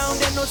deep down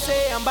they no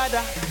say I'm bad.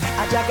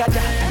 Ajaga.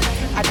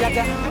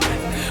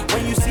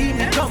 When you see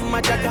me come,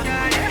 ajaga.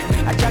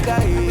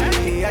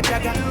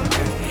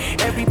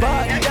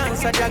 Everybody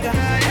dance, ajaga.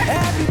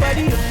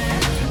 Everybody,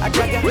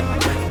 ajaga.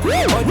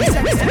 All the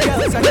sexy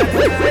girls, ajaga.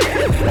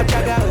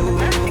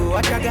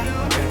 Ajaga.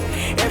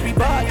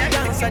 Everybody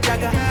dance,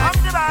 ajaga. I'm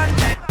the man.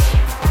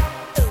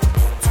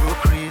 To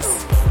Chris,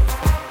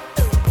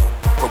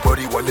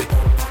 Bobody Wale,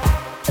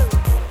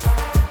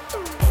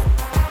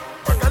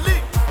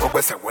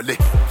 Obese Wale,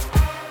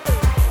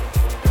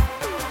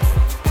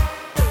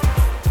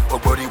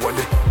 Bobody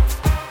Wale.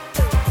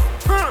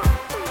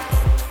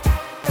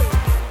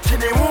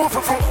 Chine move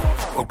for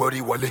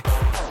Bobody Wale,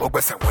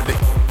 Obese Wale,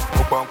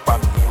 Obam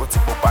Pam, Oti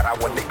Bobara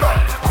Wale,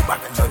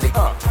 Kumakalole,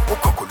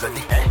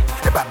 Okokolole,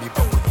 Ebami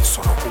Bamu,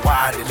 Soro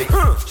Kuarele.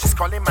 She's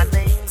calling my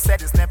name,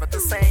 said it's never the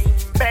same.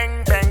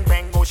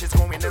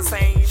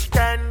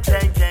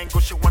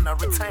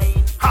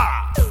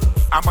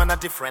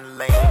 different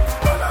lane.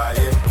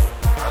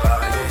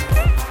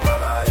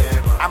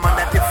 I'm on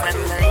a different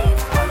lane.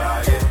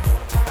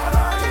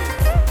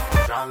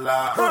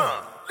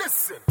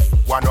 Listen.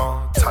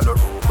 Wano talo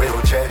we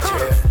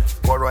ucheche.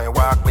 Woro en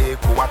wak we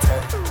kuwate.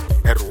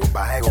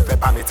 Eruba e ope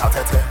pa mi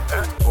tatete.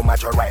 O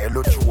majora e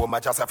loju o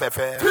majasa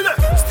fefe.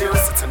 Still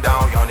sitting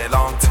down on a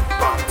long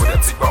time. With a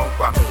tick bump,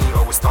 but me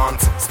always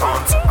stunt.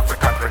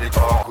 African credit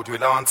card, good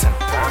with launting.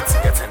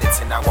 Get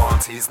anything I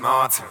want, he's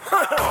nothing.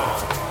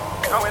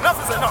 Now enough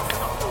is enough.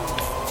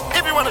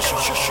 If you wanna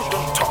shoot,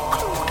 don't talk.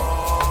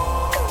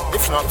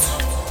 If not,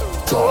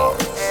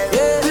 talk.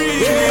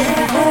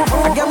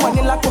 I get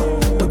money like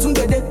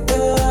Motungede.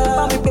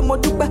 Bami pe mo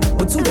dupe,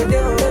 Motungede.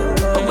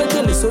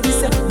 Ogbekele sori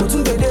se,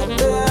 Motungede.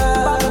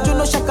 Bami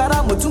Juno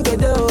Shakara,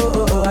 Motungede.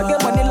 I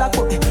get money like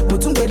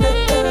Motungede.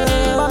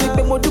 Bami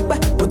pe mo dupe,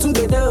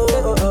 Motungede.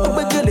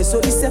 Ogbekele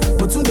sori se,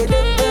 Motungede.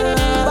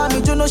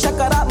 Bami Juno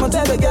Shakara,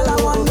 Motungede. Girl,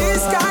 I want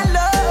this kind of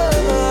love.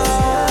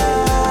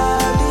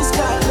 This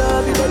kind of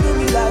love, you gon' do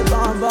me like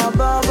bam, bam,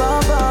 bam,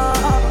 bam, bam.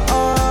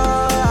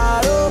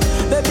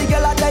 Baby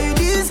girl, I tell you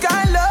this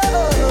kind of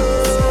love.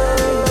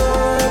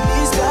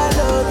 This kind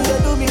of love, you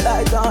gon' do me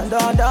like dun,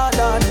 dun, dun,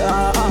 dun,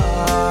 dun.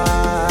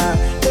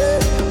 Hey,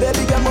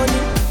 baby, get money.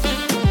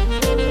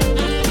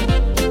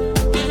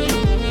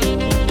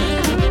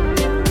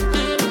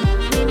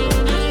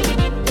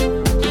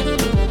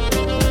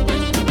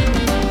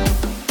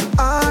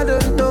 I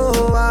don't know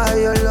why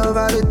your love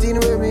had a thing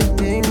with me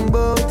think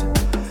about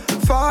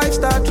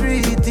 5-star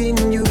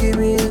treating you give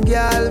me a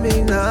girl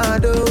me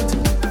not out.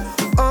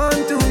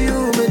 Unto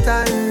you me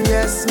time,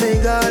 yes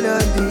me gonna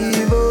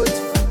devote.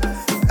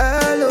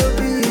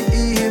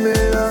 L-O-V-E me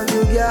love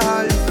you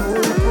girl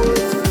full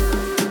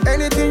put.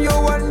 Anything you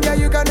want, yeah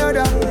you can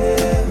order.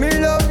 Me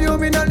love you,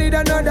 me no need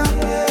another.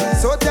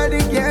 So tell the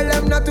girl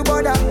I'm not to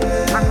bother.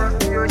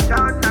 You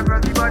shout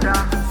across the border.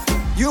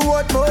 You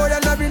want more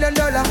than $1 billion.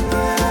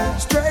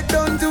 Straight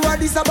down to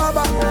Addis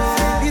Ababa.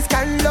 This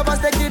kind of love is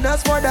taking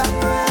us further.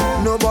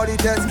 Nobody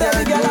tells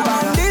Baby girl, I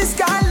want this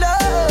kind of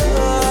love.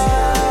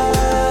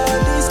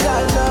 This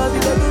kind of love,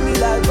 you gon' do me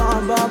like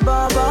bam, bam,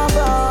 bam, bam,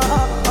 bam.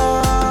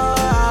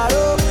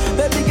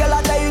 Baby girl,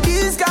 I tell you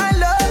this kind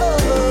of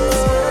love.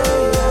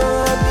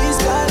 This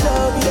kind of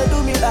love, you gon' do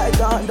me like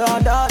dun,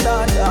 dun, dun,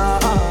 dun,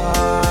 dun.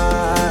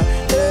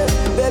 Hey,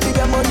 baby,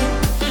 get money.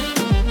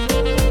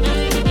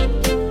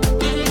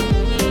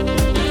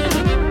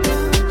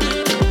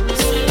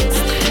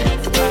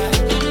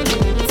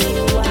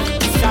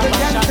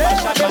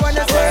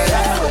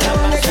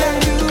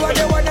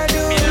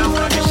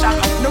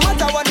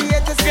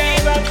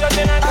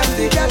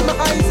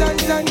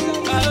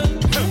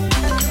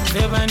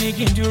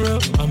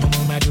 I'm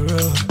on my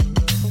duro.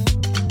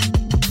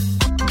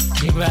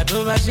 Nígbà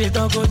tó bá ṣe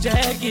tán kó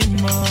jẹ́ kí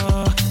n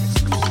mọ̀.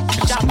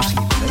 Ṣàpà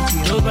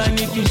tó bá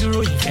ní kí n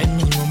dúró ìfẹ́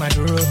mi mo máa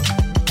dúró.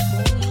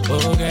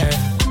 Ògè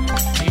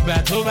nígbà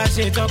tó bá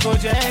ṣe tán kó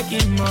jẹ́ kí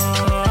n mọ̀.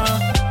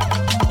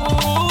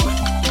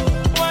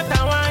 Wọ́n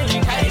táwọn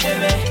àyìn ká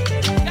ìdébẹ̀.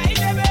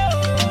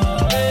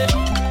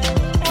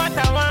 Wọ́n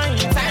táwọn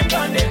àyìn time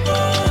don dey go.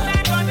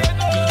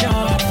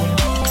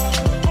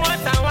 Wọ́n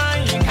táwọn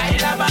àyìn ká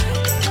ìlábà.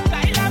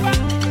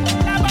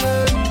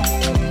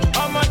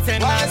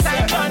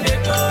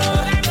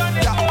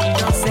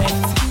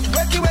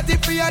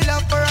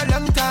 Love for a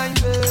long time,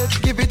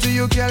 give it to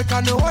you, girl,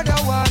 can no other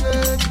one.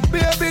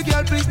 Baby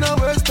girl, please no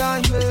waste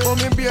time. Oh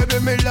me baby,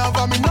 me love,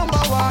 I'm me number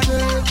one.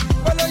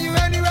 Follow you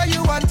anywhere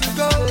you want to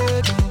go.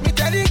 Me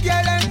tell you,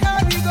 girl, and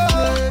carry go.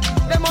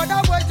 Them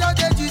other boys just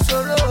get you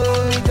solo.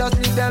 Just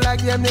leave them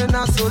like them, they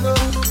not solo.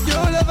 You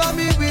love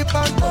me, we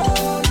pan.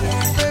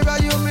 Baby,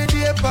 you me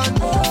deep pan.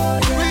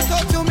 We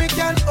talk to me,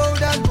 can't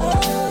hold on.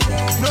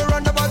 No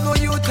roundabout, no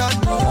U-turn.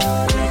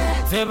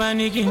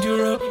 Sebani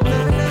Kinjuro.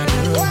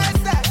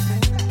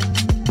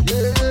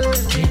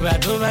 Nígbà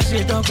tó bá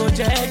ṣe tán kó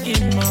jẹ́ kí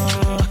n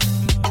mọ̀.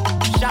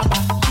 Ṣàpà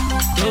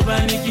tó bá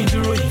ní kí n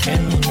dúró ìfẹ́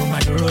mi mo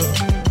máa dúró.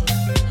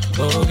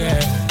 Ògè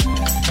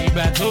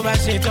nígbà tó bá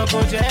ṣe tán kó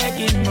jẹ́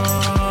kí n mọ̀.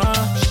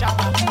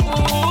 Ṣàpà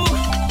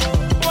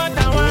wọ́n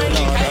táwọn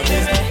àyìn ká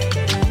ìdébẹ̀.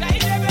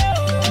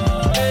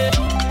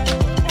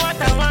 Wọ́n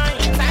táwọn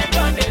àyìn time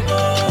don dey go.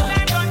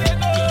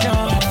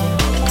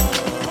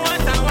 Wọ́n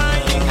táwọn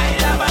àyìn ká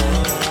ìlábà.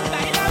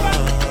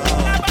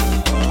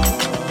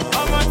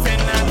 Ọmọ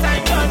tẹ̀nà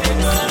time don dey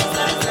go.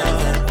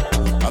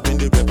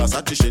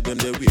 Versace shade them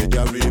they wear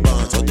their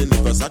Ray-Ban. So the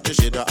Versace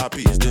shade the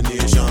happy is the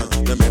nation.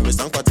 Them make me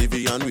stand for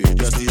TV and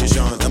radio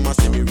station. Them a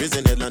see me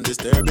raising hell and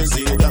disturbing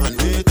Satan.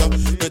 Wake up,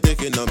 they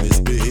taking a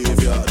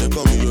misbehavior. They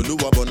call me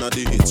Oluwa Bona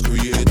the hits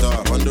creator.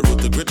 On the road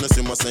to greatness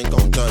you must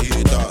encounter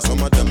hater.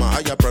 Some of them are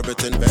higher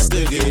private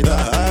investigator.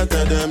 I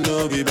tell them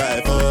no be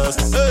by force.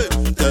 Hey,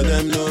 tell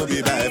them no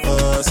be by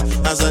force.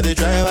 As I they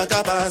try walk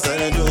up, I say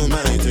they do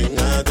my thing.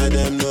 I tell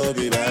them no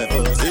be by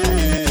force.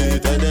 Hey,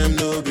 tell them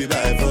no be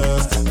by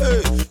force.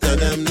 Hey, tell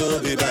them no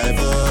be by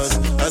force.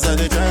 As I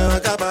they try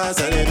walk up, I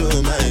say they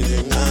do my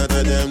thing. I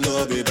tell them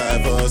no be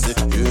by force.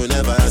 You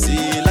never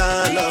see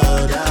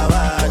landlord,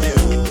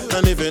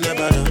 and if you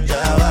never know,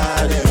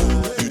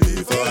 you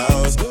live for how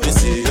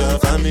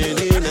I'm in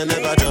and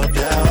never drop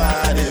your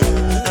body.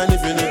 And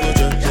if you never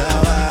drop your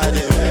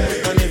body,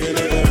 and if you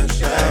never rush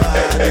your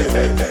body,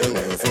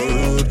 for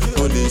road,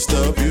 police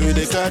stop you,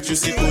 they catch you,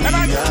 see police.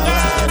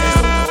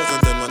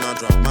 2010 when I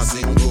dropped my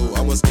single,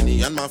 I was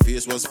skinny and my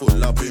face was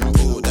full of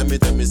pimple. Tell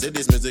me, say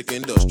this music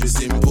industry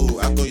simple.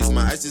 I go use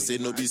my eyes to say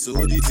no be so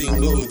the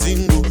tingo.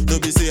 No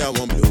be say I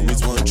won't blow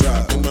with one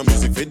track. When my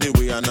music fade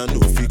away and I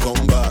know if he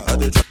come back. I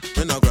the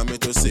when I grab me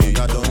to say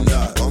I done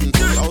that. Come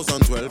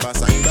 2012 I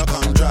signed a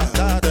contract.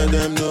 Tell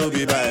them no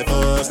be by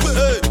force.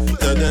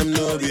 Tell them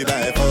no be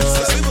by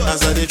force.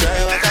 As I they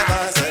try what I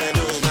pass, I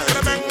know my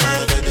thing.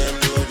 Tell them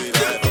no be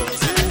by force.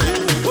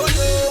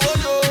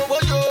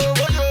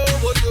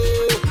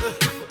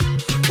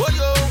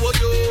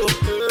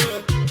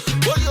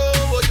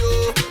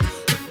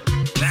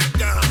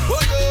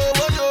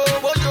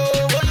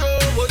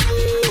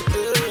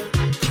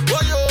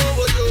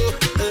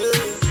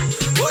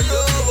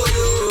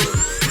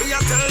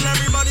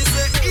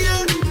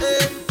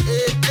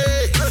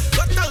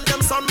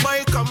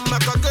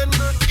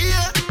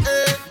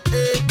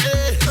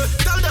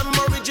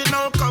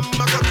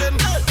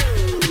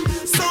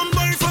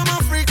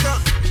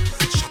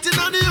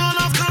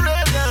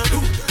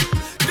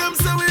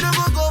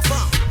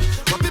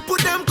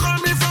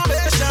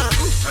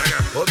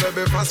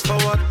 Fast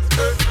forward,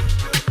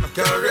 I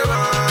can't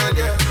rewind,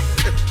 yeah.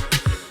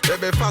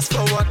 Baby, fast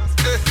forward,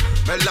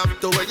 I love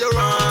the way you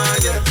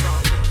run, yeah.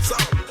 So,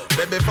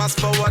 baby, fast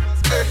forward,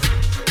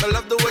 I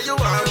love the way you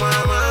run,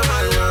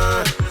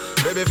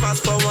 baby,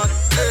 fast forward,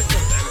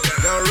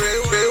 now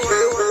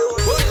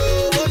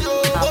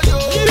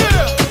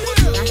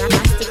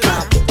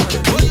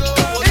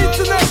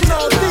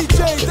international DJ,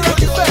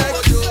 dirty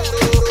facts.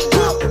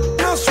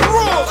 Let's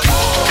roll.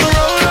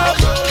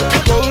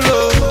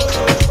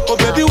 Oh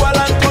baby, while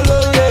I'm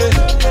color, yeah.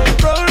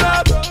 Roll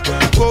up,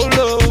 go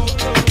low.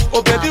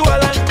 Oh baby,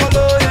 while I'm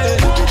color, yeah.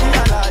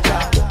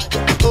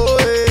 Oh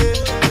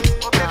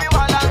yeah. Oh baby,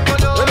 while I'm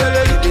color, oh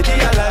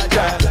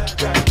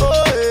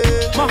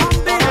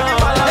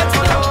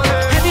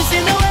yeah. Have you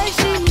seen the way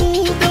she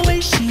move, the way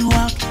she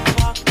walk?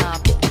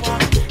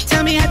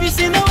 Tell me, have you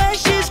seen the way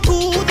she's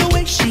cool, the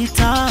way she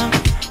talk?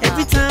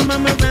 Every time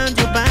I'm around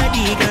your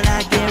body, girl,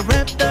 I get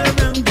wrapped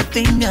around the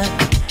finger.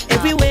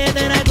 Everywhere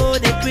that I go,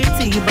 they're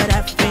pretty, but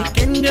I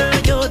freaking girl,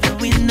 you're the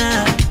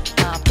winner.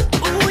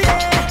 Ooh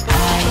yeah,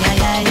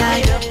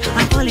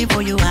 I'm falling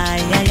for you,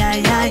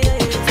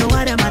 So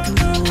what am I to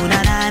do, na.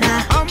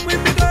 I'm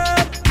with the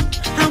girl,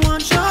 I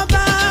want your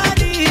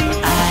body.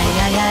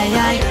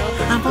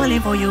 I'm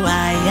falling for you,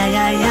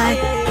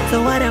 So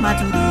what am I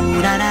to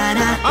do,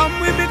 na. I'm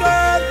with the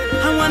girl,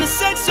 I wanna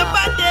sex your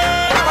body.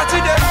 Rock to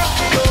the rock,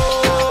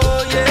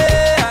 oh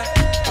yeah.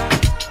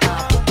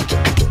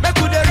 Make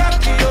with the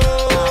rock,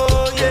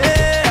 oh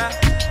yeah.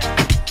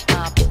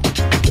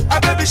 A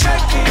baby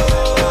shake,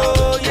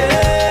 oh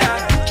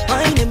yeah.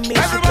 My name is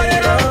everybody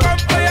rock up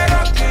for your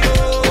rock,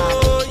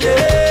 oh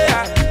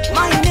yeah.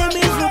 My name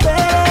is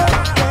Roberta.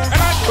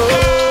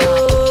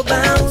 Oh,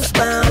 bounce,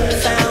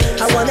 bounce,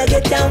 bounce. I wanna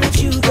get down with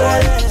you,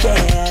 girl.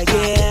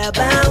 Yeah,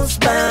 bounce,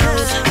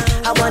 bounce.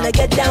 I wanna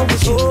get down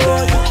with you,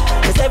 girl.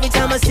 'Cause every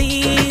time I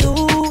see you,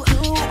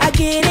 I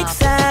get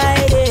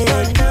excited.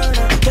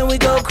 Can we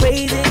go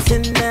crazy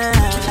tonight?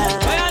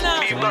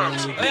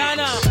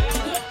 Oyana,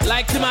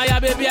 like to my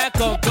baby, I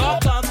come.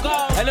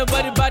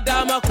 Anybody bad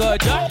down my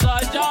culture.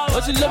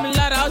 What you love me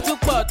like how to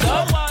put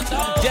up.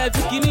 Jeff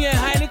Kini and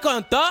Heine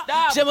Conta.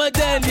 Shema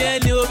Danny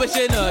and you over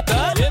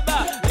Shenota.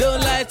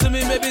 Don't lie to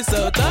me, maybe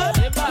so tough.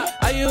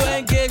 Are you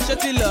engaged?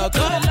 Shut your lock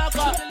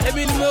up.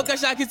 Every milk a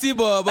shakity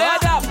bob.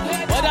 What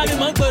I'm in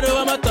Montoro,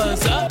 I'm a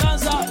dancer.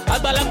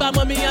 Agbalagba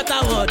mommy at a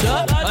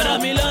water. What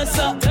I'm in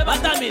Lanza,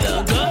 what I'm in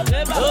Lanza.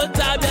 Oh,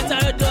 time, yet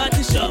I do at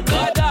the shop.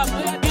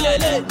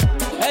 Kilele,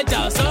 head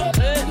down, son.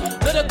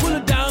 Better cool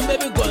it down,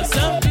 baby, go,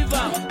 son.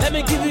 Let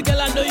me give you,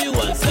 girl, I know you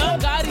want some.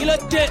 Kilo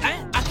day,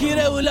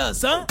 Akira will love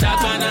some.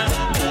 Dagmana,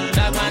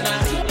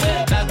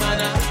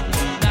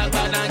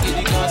 give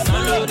it go,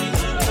 son, Lodi,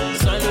 give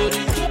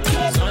it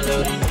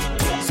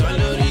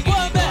go,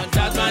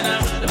 Dagmana,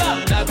 give it go,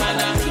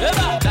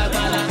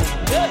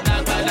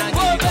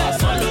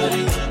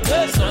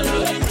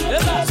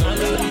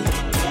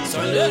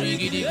 son, Lodi,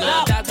 give it go,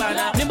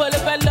 Dagmana. Nimble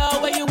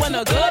fellow, where you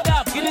wanna go?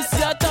 Give it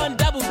your turn,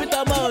 double bit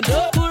of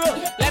mondo.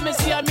 Let me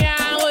see your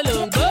meow,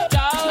 go.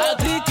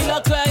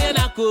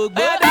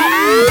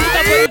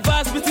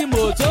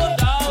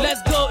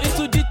 Let's go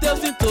into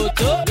details in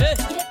total.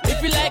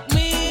 If you like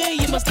me,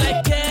 you must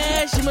like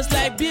cash. You must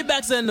like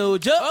B-backs and no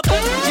joke.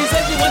 She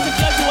said she wants to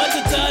club, she wants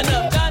to turn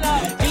up.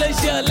 Kill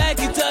she like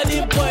it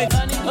turning point.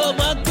 Oh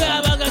my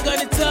God, I'm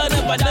gonna turn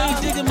up. I know you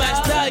digging my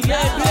style,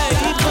 yeah, be like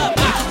hip hop.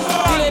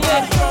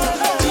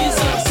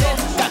 Jesus said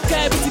that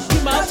can't be to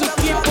keep my to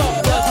keep up.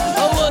 But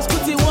oh, it's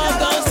putting one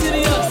down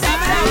serious.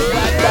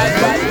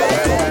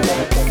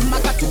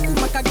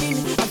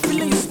 I'm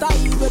feeling you style,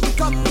 baby,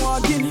 come more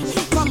guinea.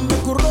 Come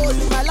make you roll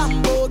in my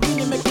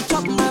Lamborghini, make you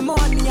chop my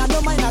money. I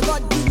don't mind, I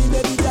got guinea,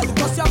 baby girl,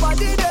 because your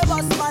body they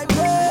bust my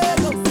brain.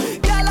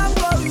 Girl, I'm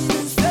going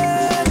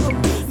insane.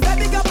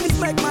 Baby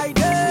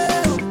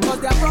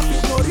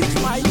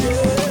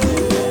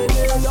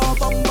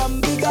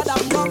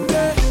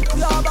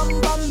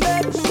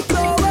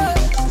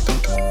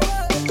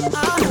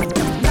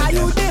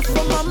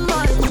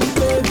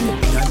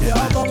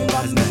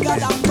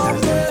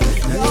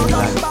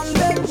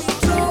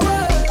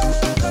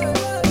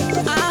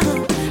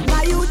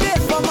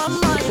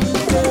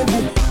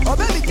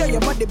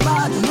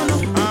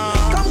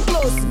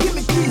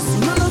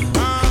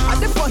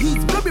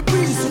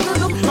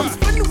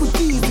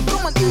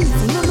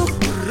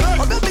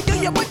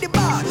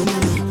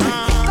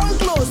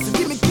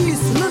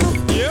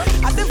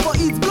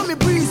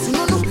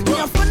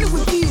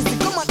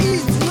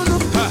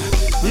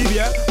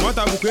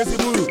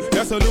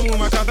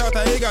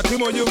Taiga,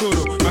 Timo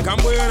Yuguru,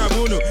 Macambo and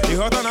Abuno, the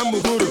Hotan and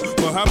Muguru.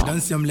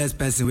 Don't see him less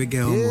person, we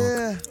get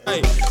homework.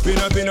 Hey,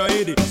 Pino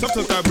Edi,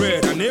 substitute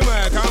bread, and name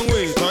I can't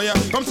wait. Oh, yeah,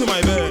 come to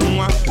my bed.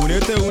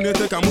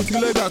 Unete,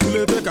 Kamutile,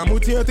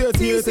 Kamuti, I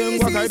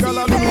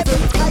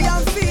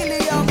am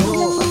feeling your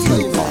mood.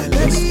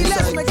 Baby,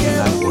 let's make a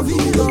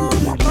movie.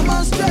 Come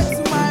on, straight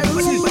to my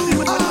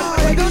room.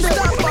 I don't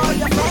stop all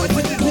your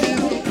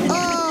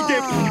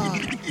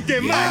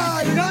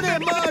You know they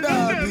murder.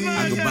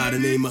 I go by the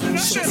name of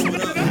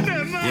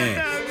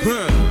yeah.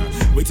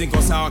 We think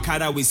on our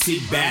car we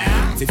sit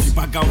back. If you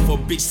back out for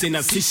bitch, say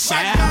na sit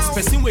shy.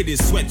 Person with the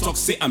sweat talk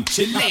say I'm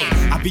chilling.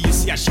 I be you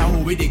see a shower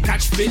where they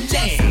catch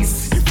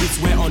feelings. You bitch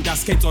wear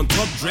underskirt on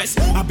top dress.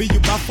 I be you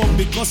back up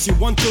because you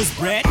want those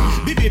bread.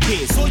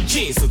 BBP so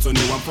jeans so to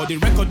know one for the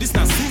record. This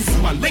na since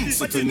you are linked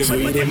so to know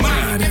what they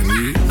mad at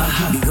me.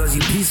 Because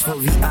you peace for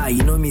VI,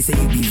 you know me say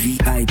you be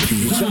VIP.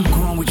 You jump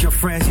on with your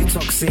friends, you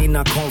talk saying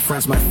a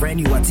conference. My friend,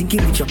 you are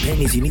thinking with your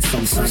pennies, you need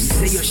some signs.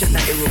 Say your shit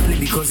that aeroplane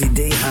because he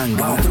day hang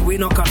out. The way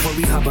no come for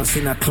rehab and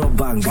sing a club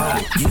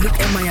banger. You look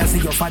at my and say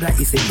your father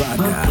is a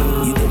bagger.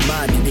 You the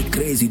mad, you the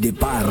crazy, you the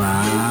para.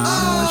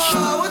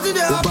 What did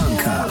they happen?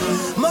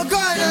 My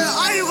guy,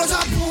 are you gonna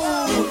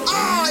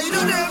you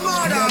know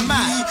they're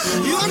mad.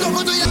 You want to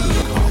go to your...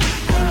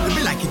 It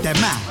be like it, they're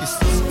mad. It's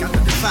got to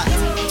be fact.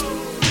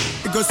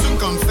 It goes soon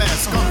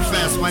confess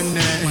when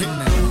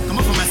come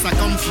up from my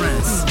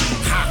circumference.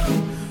 Ha!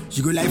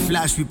 You go like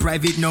flash with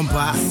private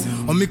number,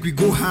 or make we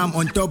go ham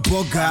on top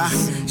burger.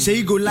 Say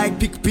you go like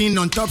pick pin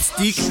on top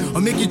stick, or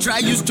make you try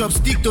use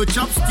chopstick to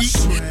chopstick.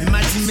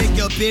 Imagine make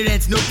your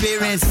parents no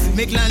parents,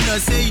 make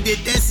landlord say you dey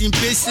test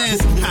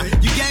impatience.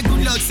 You get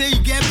good luck, say you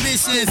get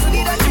patience.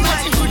 Imagine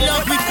good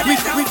luck with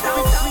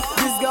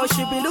this girl,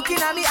 she be looking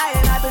at me eye,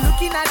 and I be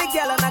looking at the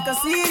girl, and I can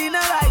see it in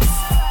her eyes.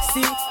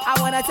 See, I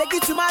wanna take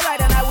you to my ride,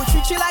 and I will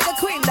treat you like a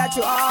queen that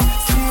you are.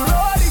 See,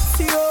 roll it,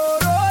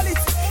 roll it.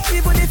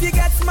 Even if you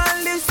get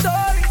manly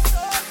story,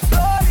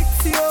 roll it,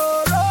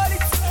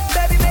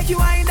 baby, make you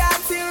wind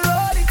that thing,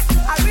 roll it.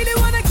 I really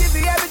wanna give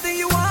you everything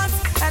you want,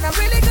 and I'm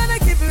really gonna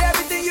give you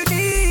everything you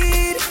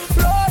need.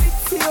 Roll it,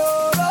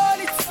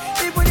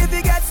 even if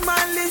you get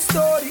manly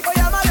story. Oh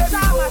yeah, my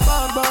shama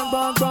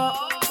bang,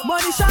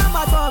 money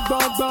shama bang,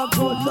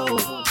 no.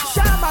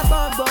 Shama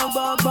bang,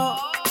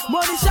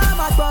 money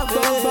shama bang,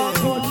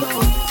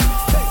 no.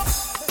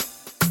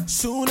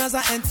 Soon as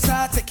I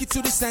enter, take you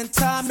to the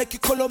center, make you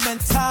color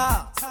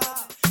mental.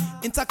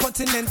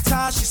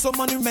 Intercontinental, she's so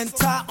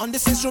monumental on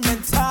this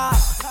instrumental.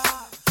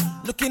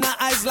 Looking at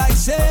eyes like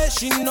say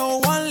she no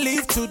one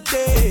leave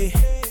today.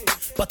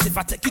 But if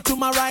I take you to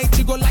my right,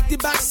 you go like the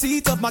back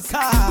seat of my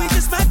car. We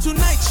just met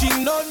tonight, she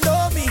don't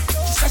know me.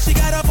 She said she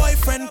got a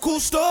boyfriend, cool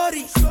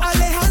story. I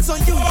lay hands on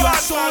you, you are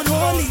so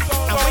unholy.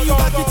 And when you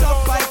back it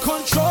up, I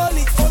control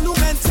it. Volume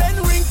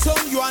 10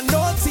 ringtone, you are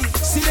naughty.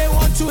 See they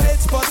want to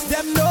hate, but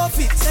them no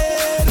fit.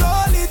 Hey,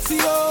 roll it,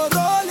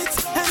 roll it.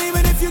 And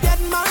even if you get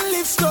man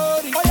live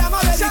story. Oh yeah, my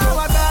baby, go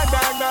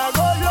bang,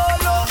 go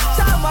low.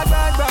 Shama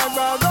bang, go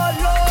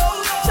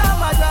low.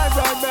 Shama bang,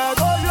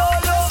 go low.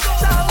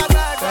 Shama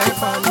bang,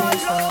 go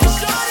low.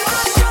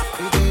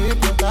 You dey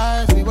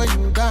hypnotize me when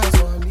you dance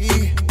for me.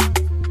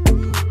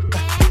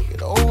 You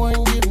don't want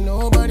to give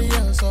nobody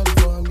else up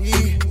for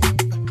me.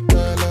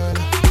 Nah.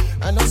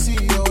 I don't see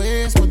your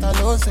waist, but I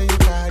know say you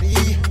carry.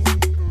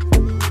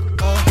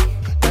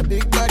 That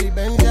big body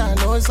bend, yeah, I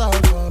know it's all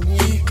for me.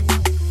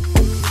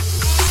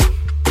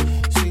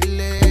 Sweet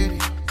lady,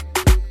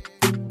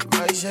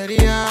 my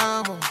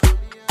Sharia,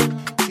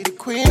 she the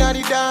queen of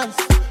the dance.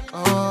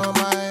 Oh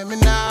my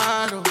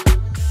Minado,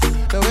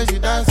 the way she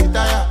dance it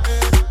tire.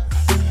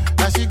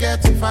 Now she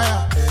get it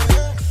fire.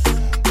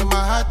 To my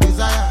heart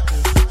desire.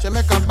 She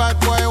make a bad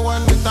boy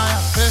one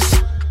retire.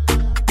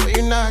 When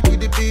you knock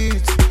the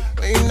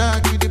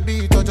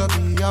beat, touch your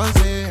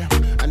Beyonce.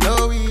 I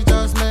know we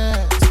just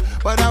met,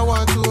 but I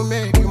want to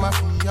make you my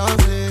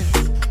fiancé.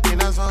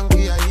 In a song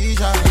with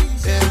Aisha,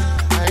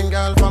 yeah. I ain't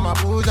girl from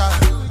Abuja,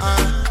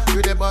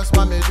 you the boss,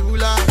 my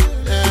medulla,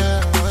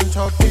 yeah. One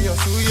chop in your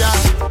suya.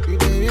 You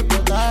dey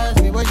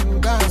hypnotize me when you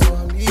dance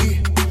for me.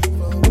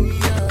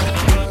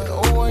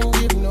 Don't want to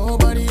give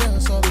nobody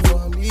else up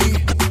for me.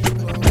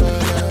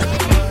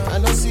 I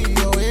don't see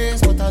your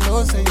waist, but I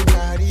know say you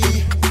carry.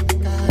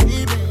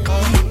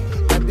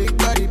 That big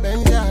body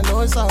bend, yeah, I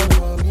know it's all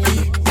for me.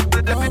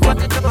 Oh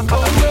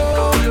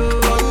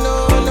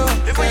no.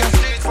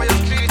 For your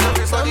street,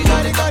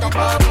 somebody got it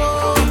pop.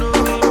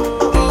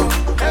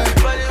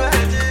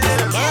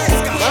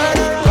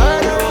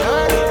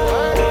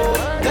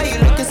 Girl, you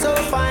looking so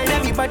fine,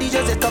 everybody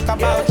just talk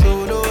about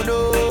you, no.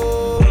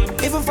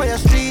 Even for your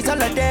streets,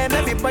 all of them,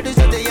 everybody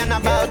just they yarn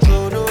about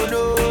you, no.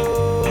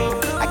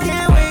 I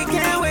can't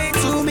wait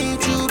to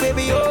meet you,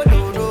 baby, oh no.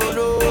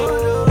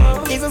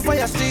 Even for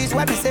your streets,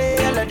 what we say,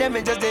 all of them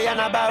is just they yarn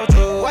about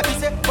you. What we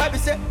say,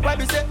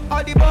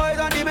 all the boys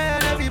and the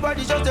men,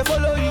 everybody just they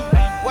follow you.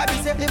 What we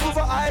say, even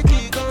for IG,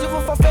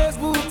 even for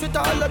Facebook, Twitter,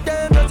 all of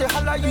them just they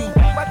holler you.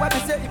 What Why they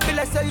say it feel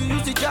like say you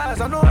use the jazz?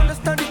 I don't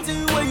understand the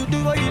thing when you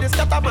do what you just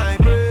scatter my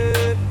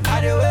brain.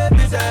 I dey wait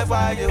myself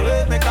while you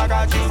wait, make I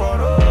catch you for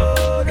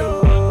road.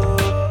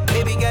 Oh.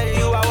 Baby girl,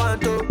 you I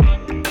want to.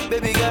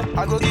 Baby girl,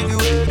 I go give you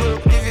a go.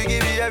 Give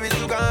me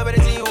everything you can,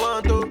 everything you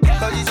want to.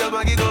 Cause it's your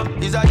magic go,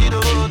 it's a you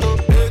don't want to.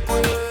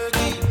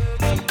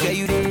 Yeah,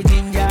 you the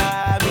ginger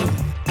me.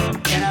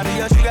 Can I be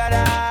your sugar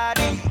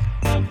daddy?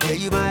 Yeah,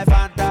 you my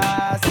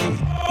fantasy.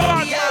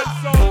 Yeah.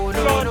 Oh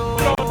no no.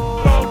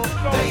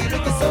 Yeah, you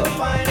looking so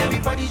fine.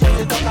 Everybody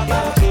just talk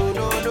about you.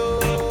 No no.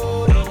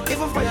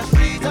 Even for your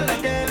streets, all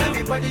of them.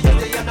 Everybody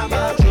just yarn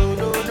about you.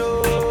 No no.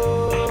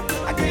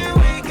 I can't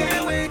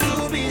wait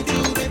to meet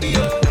you, baby.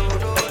 Oh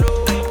no no.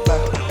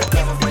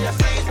 Even for your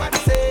streets, what they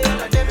say,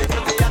 all of them.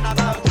 Everybody yarn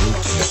about you.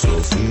 So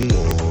fún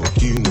wọn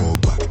kí wọ́n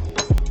gbà,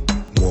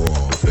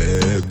 wọ́n fẹ́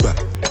gbà,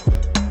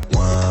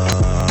 wọ́n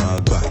á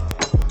gbà.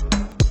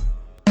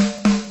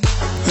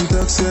 And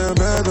taxi and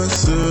driver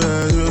to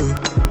you.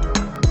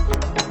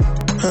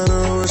 I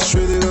know what's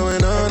really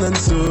going on and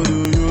so do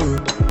you.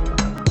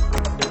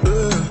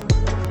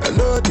 I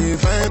know they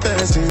find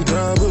person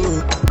trouble,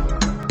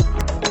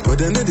 but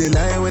then they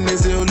lie when they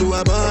say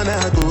Oluwa born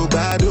I go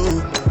bad.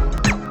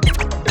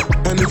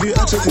 And if you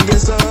ask them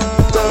get some,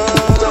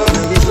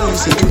 never know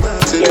say you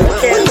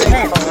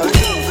bad.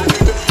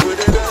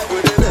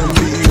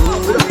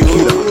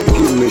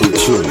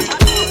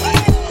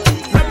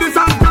 Ladies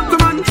and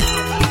gentlemen,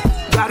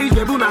 Gary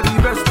Jebuna the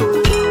best.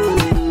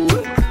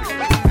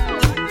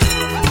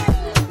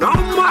 Oh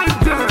my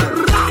God,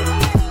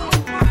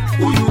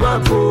 who you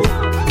are for?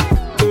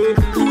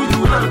 Who you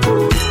are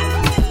for?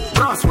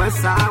 Cross west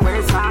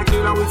side,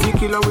 killer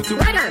with you.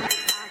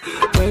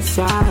 West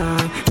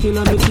side,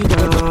 kilometer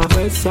dog.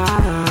 West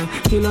side,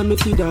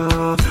 kilometer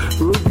dog.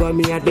 Root by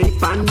me a day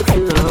pan the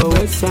pillow.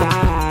 West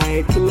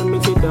side,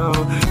 kilometer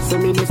dog.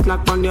 Send me the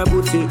slack on your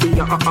booty.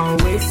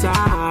 West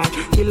side,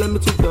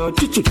 kilometer dog.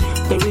 Chichi,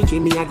 Terry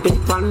Jimmy a day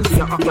pan the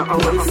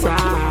west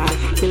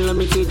side,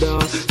 kilometer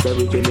dog.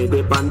 Terry Jimmy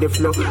day pan the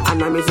floor.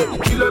 And I say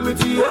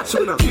kilometer,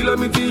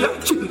 kilometer.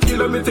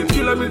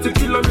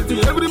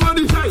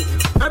 Everybody say,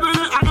 I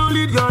don't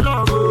need your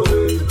love.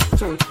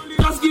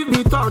 Just give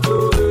me thought,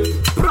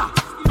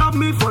 love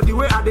me for the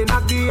way I did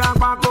knock the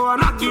aquaco,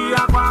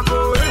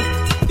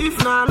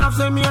 If not love,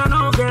 say me I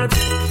no get.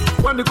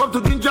 When they come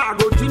to ginger, I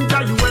go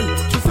ginger you when.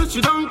 She said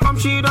she don't come,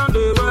 she don't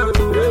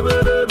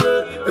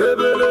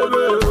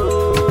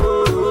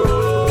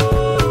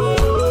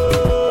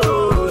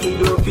she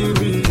gon' kill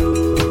me,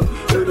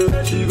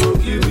 she gon'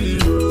 kill me,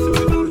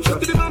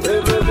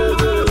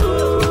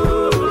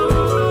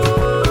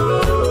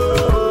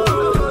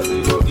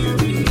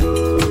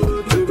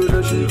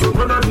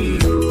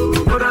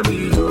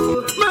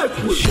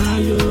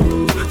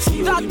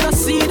 Dr.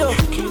 Cedo,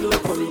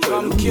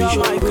 come cure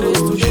my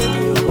grace today.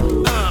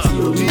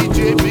 DJ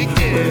Big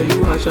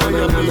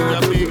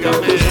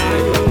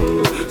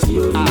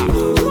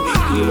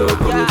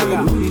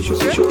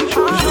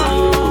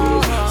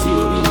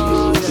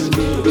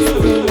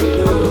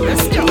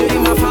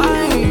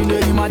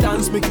my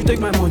dance, make you take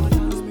my money.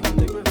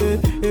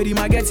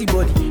 My getty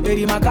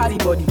body, my carry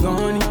body,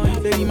 gone.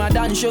 My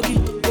dance shoki,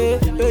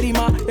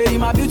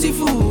 my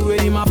beautiful,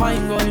 my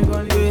fine gone.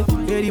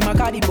 My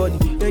carry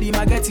body,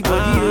 my getty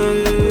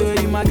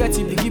body, my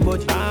getty biggie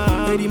body.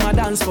 My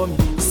dance for me,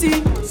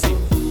 see.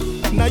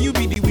 Now you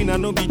be the winner,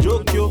 no be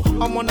joke yo.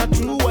 I'm on a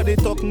true what they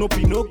talk, no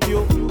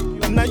Pinocchio.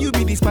 Now you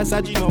be this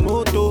passage no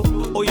moto.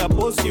 Oh yeah,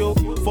 post yo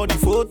for the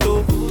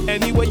photo.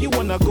 Anywhere you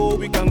wanna go,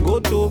 we can go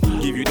to.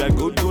 Give you that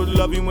good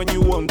loving when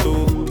you want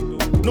to.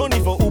 No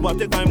need for Uber,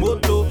 take my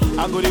moto.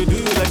 I go to do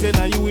you like say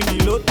now you win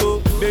the lotto.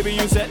 Baby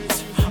you set,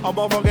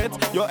 about forget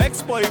your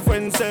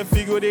ex-boyfriend said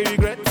figure they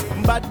regret.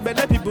 But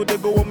better people they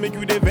go and make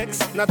you they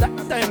vex. Now that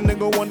time they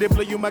go one they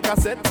play you my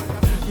cassette.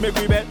 Make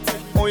we bet,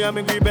 oh yeah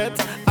make we bet.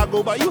 I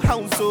go buy you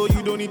house so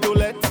you don't need to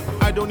let.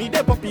 I don't need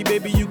a puppy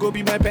baby you go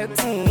be my pet.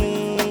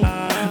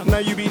 Now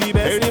you be the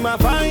best. Any my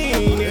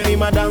fine, any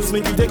my dance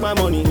make you take my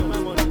money.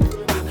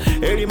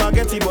 Any my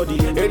getty body,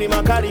 any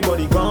my carry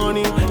body, gone.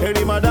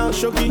 Any my dance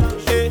shoki,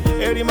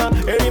 any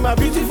my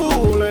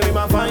beautiful, any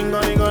my fine,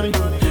 gone.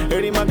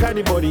 Any my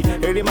carry body,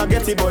 any my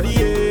getty body,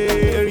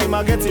 any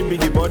my getty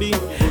biggie body,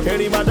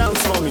 any my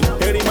dance for me,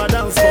 any my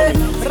dance for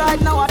me. Right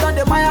now I done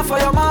the mire for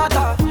your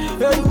mother,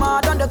 any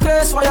my done the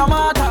craze for your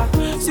mother.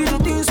 See the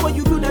things what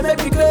you do they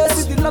make me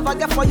crazy. The love I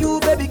get for you,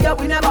 baby girl,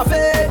 we never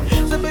fail.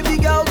 So baby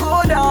girl,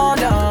 go down,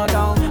 down,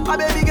 down. My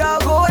baby girl,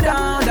 go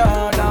down,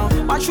 down,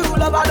 down. My true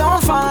love I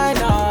don't find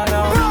now,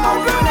 now. I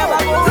will never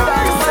go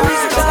down. So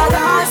this is a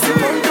dance to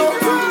go.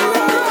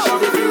 She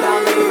dey feel on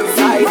the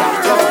inside and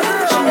joy.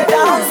 She dey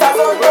dance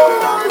alone, go.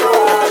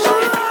 She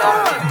dey feel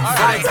on the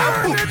inside and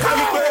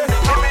joy.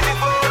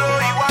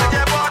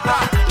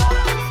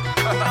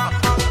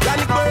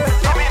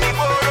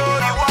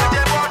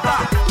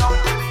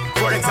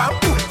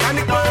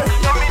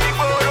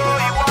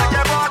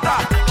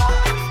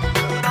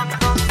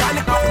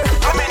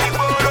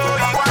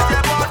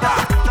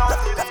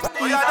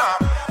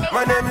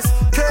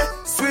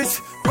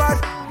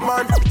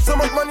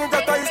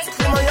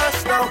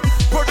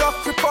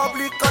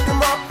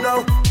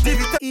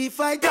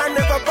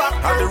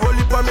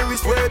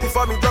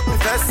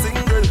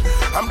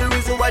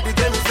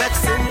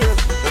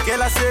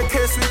 Girl, I say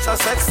case with a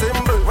sex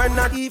symbol. When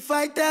I if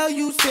I tell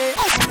you say,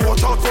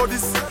 watch out for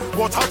this,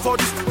 watch out for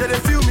this. Then they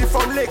feel me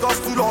from Lagos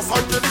to Los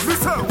Angeles. We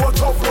say, watch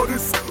out for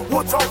this,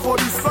 watch out for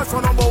this.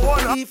 Fashion number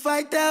one. If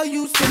I tell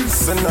you say,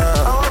 listen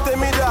now. I want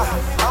them in there,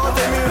 I want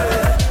them in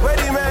there. Where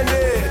the men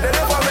there, they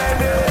never men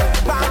there.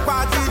 Back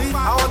party,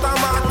 I want a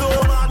mato.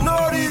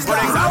 No reason,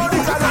 no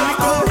reason, I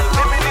go.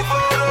 Give me the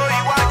photo,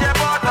 you want your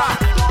butter.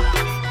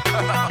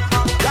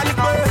 Yannick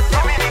boy,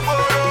 give me the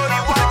photo,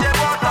 you want your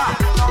butter.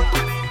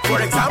 For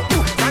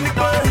example, Yannick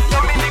boy,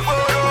 give me the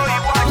photo,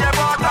 you want your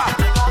butter.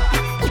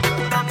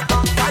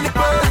 Yannick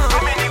boy,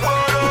 give me the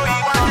photo, you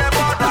want your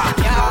butter.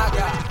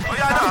 Oh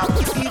yeah, nah.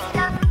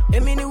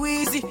 Emini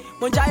Weezy,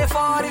 mon jaye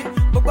 40,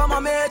 bugba ma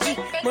meji,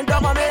 mon da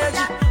ma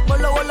meji, mon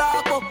lowo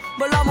lapo,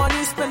 mon la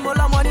money spend, mon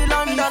la money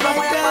London. If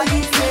I tell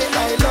you say I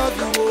love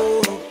you,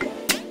 oh.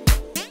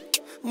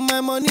 My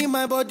money,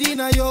 my body,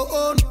 now your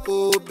own,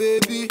 oh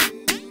baby.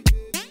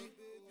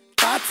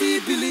 30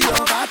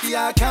 billion, party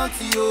account,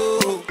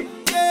 yo.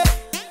 Yeah,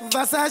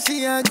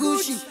 Versace and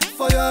Gucci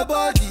for your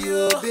body,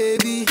 oh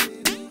baby.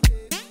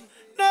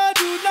 No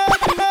do, no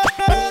do, no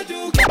do,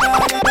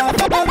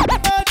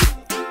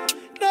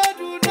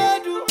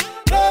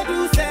 no do,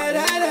 say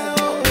that,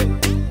 oh.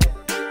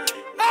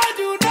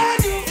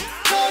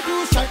 No do,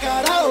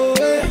 shakara, oh.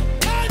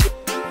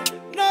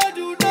 No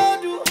do,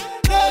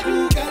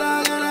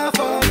 gara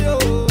for you.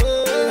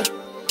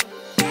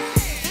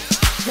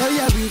 Girl,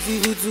 you're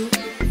beautiful too.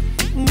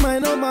 My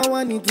number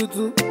one in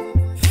tutu.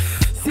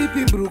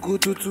 Sipping bruku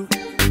tutu.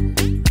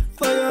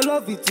 For your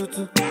love it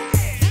tutu.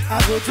 I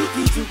go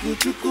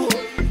chuku.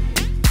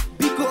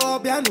 Biko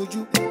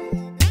obianuju.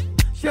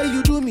 Sure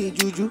you do me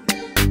juju.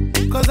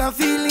 Cause I'm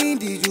feeling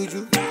the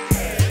juju.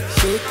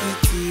 Shake it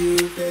to you.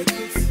 Take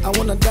it. I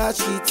wanna dash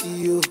it to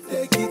you.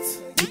 Take it.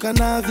 You can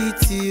have it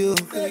to you.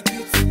 Take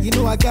it. You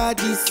know I got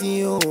this in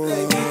you.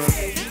 Take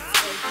it.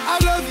 I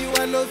love you.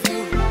 I love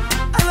you.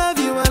 I love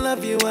you. I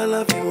love you. I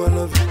love you. I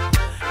love you.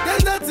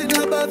 There's nothing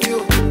above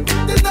you.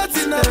 There's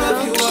nothing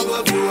above you.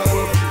 Above you.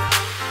 Above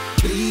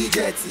you.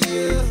 Bridget to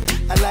you.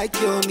 I like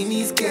your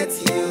mini skirt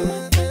to you.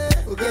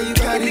 Okay, you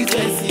carry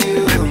dress to you.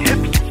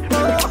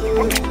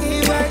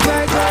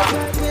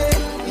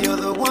 You're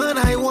the one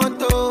I want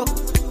to.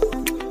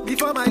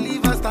 Before my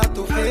liver start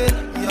to fail,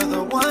 you're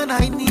the one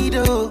I need,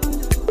 oh.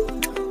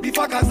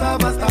 Before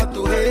cassava start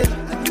to hail,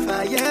 and if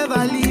I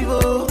ever leave,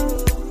 oh,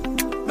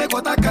 make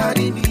what I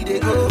carry me, they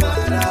go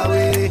far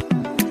away,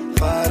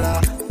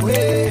 far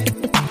away.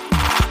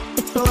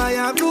 So I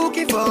am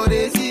looking for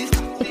the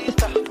sister,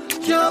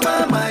 you're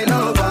my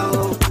lover,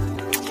 oh.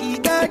 She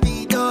got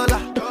the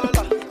dollar,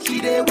 she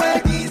the wear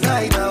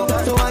designer,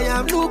 so I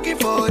am looking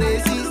for the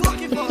sister.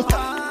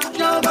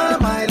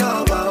 My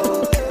lover,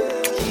 oh.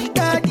 She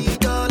got the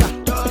dollar.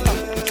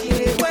 She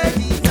dey wear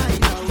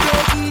designer. So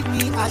give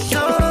me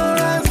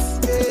assurance,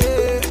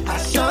 yeah.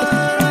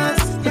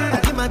 Assurance, yeah. I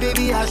give my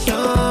baby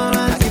assurance.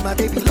 I give my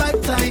baby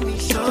lifetime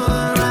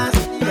insurance,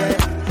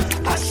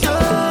 yeah.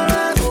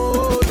 Assurance,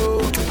 oh no.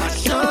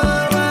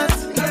 Assurance,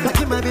 yeah. I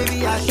give my baby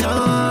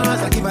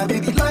assurance. I give my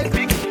baby life.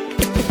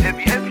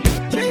 Heavy, heavy.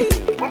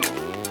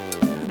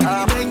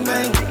 Bang,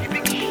 bang.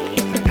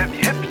 Heavy,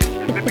 heavy.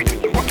 Baby, do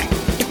you want me?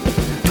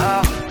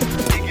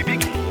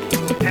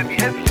 Heavy,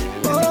 heavy.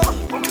 Oh.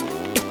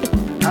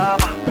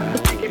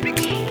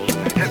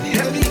 Heavy,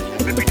 heavy.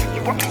 Baby, do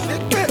you want me?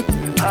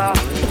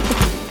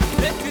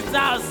 Let it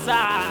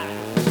outside.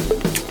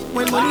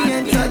 When money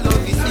enter,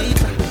 love is sweet.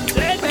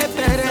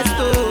 Pepe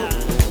resto.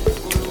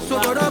 So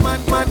go to man.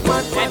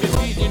 They be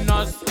feeding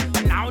us,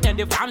 and now then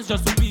the fans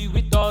just to be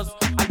with us.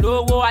 I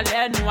know what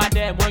I learn, what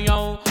they want you.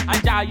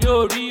 And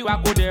Jayori, I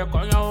go there,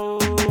 con you.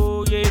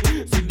 Yeah,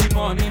 see the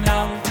money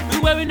now.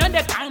 We know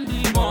they count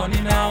the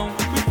money now.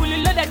 We fully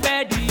loaded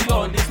ready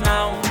on this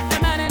now.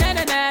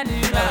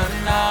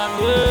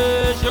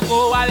 Sheko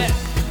wale,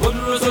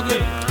 oduro soke.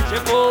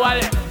 Sheko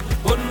wale,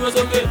 oduro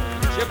soke.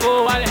 Sheko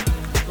wale,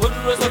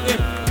 oduro soke.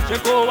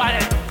 Sheko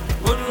wale,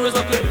 oduro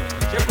soke.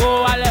 Sheko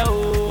wale,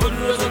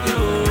 oduro soke.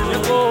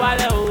 Sheko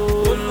wale,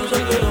 oduro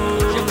soke.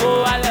 Sheko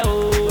wale,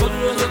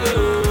 oduro soke.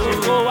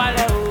 Sheko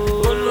wale,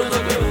 oduro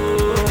soke.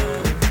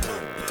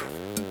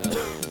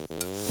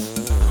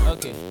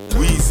 Okay.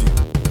 Weezy.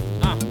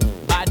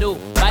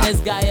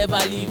 Baddest guy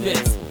ever leave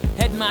it.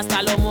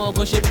 Headmaster Lomo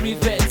go she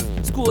prefect.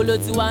 School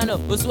oti wano,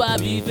 osu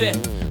abife.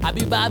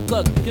 Abi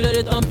Babcock, kilo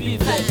de ton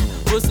pifet.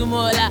 Osu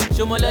mola,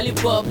 shomo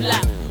lollipop la.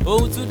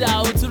 Ohun tu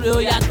da, ohun tu re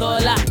oya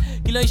tola.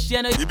 Kilo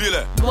iṣẹ́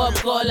náà pop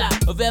cola.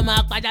 Ó fẹ́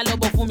máa pàjá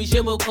lọ́bọ̀ fún mi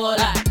ṣé mo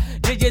kọ́la.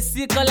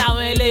 JJC kọ́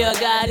làwọn eléyọ̀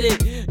gáde.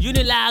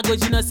 Unilag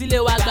òjìnà sílé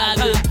wa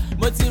gbàgbé.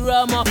 Mo ti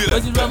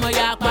rọ́mọ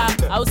yapa.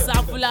 Hausa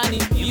Fulani,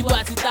 Igbo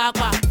àti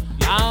Tapa.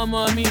 Àwọn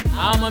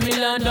ọmọ mi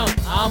London,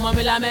 àwọn ọmọ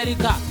mi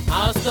l'Amẹ́ríkà,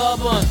 àwọn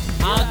stubborn,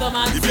 àwọn tó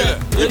máa ń tẹ̀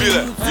lórí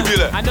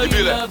YouTube. I know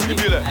you love me,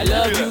 I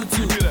love you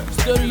too.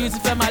 Story yìí ti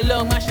fẹ́ máa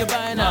lọ, má ṣe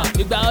báyìí náà.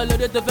 Ìgbà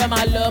olóde tó fẹ́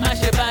máa lọ, má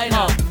ṣe báyìí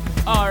náà.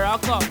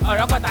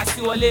 Ọ̀rọ̀ kọ̀ tá sí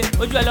wọlé,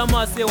 ojú ẹ̀ lọ́mọ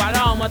ṣe wàrà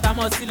àwọn ọmọ tá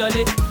mọ̀ sí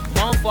lọlé.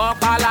 Wọ́n ń fọ́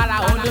pa lára,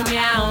 òun ló ní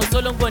àrùn,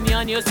 sólóńgbò ní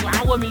ọ́ ni ó sì wá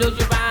ń wò mí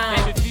lójú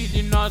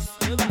báyìí. hating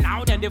us.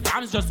 Now then the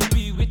fans just to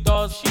be with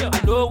us.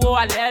 I know go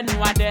I learn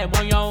what they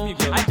want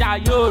you. I tell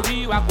you,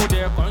 we go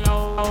there.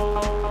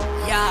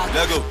 Yeah.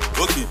 Lego,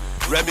 okay.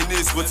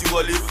 Reminisce, what you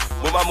want to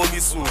Mama mo mi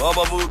sun,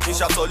 ọmọ mo kì í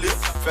ṣàtọ́lé.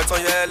 Fẹ̀tàn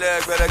yẹn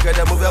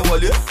lẹ́gbẹ̀rẹ̀gẹ̀dẹ̀ mo fẹ́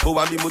wọlé. Ó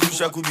wà mí mo tún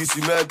ṣẹ́kù bí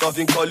cement tó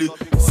fi ń kọ́lé.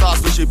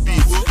 SARS ló ṣe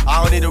beat,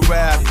 I don't need a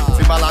rap.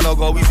 Tí bá lánàá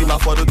gan wí sí máa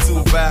fọ́dọ̀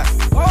tún back.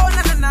 Oh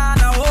na na na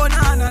na, oh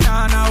na na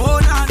na na, oh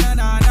na na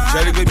na na.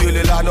 Ṣẹ́rí pé mi ò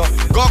lè lánàá.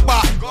 Gọ́pà!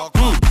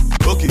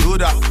 Okay,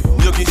 hold up.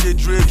 Mi ò kì í ṣe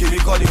Drake, èmi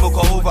kọ́ ni mo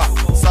kọ over.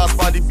 SARS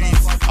pan the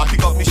beat, I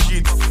pick up me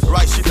shit.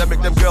 Right shit that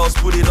make them girls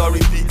put it on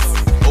repeat.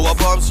 Over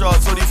bomb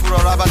shots, sórí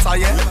fúnra ra bàtà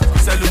yẹn.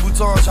 Sẹ́lu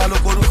bùtán,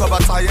 ṣàlókò orúkọ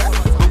bàtà yẹn.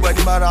 Gbogbo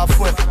ẹni máa ra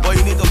fún ẹ, but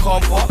you need to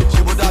come up.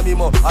 Ṣé mo dá mi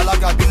mọ̀,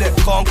 alága bílẹ̀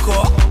kọ́ńkọ́.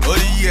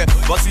 Orí yẹ,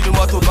 bọ́ sínú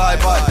mọ́tò bye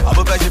bye.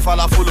 Àbọ̀fẹ́ ṣe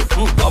falafolo,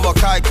 ọmọ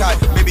káìkáì.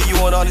 Maybe you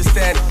won't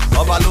understand,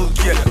 ọba ló ń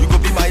kí ẹ. You go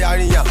be my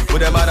yarinya, ó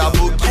dẹ̀ máa ra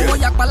bó kí ẹ. Owó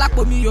yapa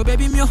lápò mi yóò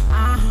bébí mi o.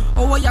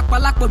 Owó yapa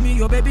lápò mi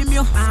yóò bébí mi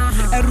o.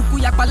 Ẹrùkú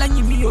yapa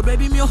lẹ́yìn mi yóò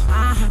bébí mi o.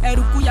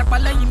 Ẹrùkú yapa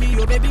lẹ́yìn mi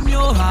yóò bébí mi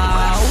o.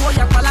 Owó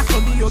yapa lápò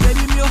mi yóò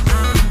bébí mi o.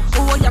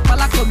 Owó yapa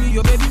lápò mi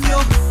yóò bébí mi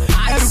o.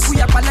 Ẹrùkú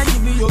yapa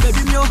lẹ́yìn mi yóò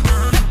bébí mi o.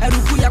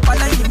 Ẹrùkú yapa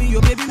lẹ́yìn mi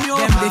yóò bébí mi o.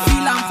 Dem dey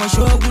feel am for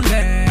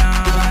Ṣógúnlẹ̀,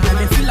 dem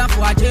dey feel am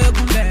for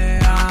Ajégúnlẹ̀,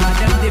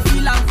 dem dey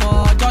feel am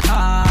for Jọ́ta,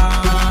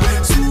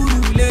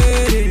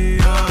 Sùúrùlérè,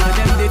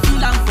 dem dey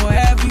feel am for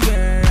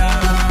everywhere.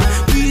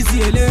 Wíìsì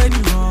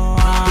eléníyàn,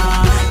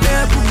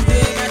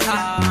 Lébùdé mẹ́ta,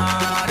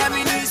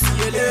 Rẹ́mínísì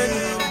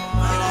eléníyàn.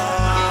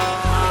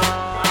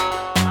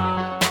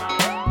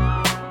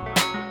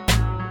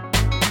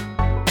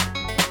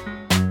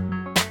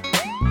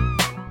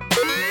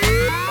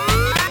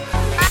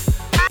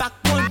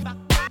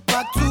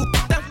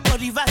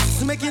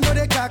 Make you know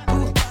they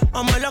kaku.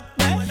 I'm a lock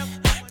back.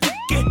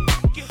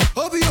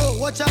 Obio,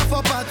 watch out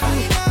for part 2.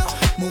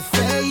 Move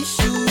face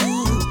you.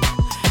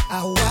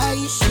 I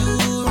wish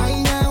you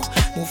right now.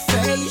 Move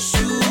face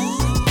you.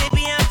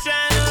 Baby, I'm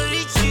trying to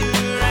reach you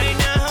right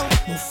now.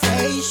 Move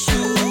face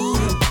you.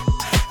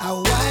 I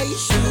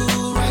wish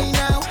you right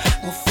now.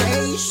 Move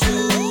face you.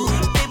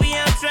 Baby,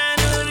 I'm trying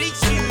to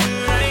reach you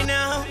right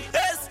now.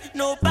 Yes,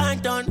 no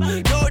pardon.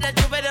 Know that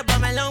you better buy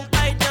my long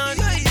python.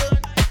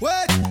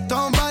 Wait,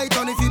 don't bite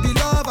on if you be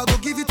love, I go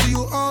give it to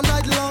you all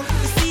night long.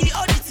 You see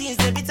all the things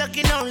they be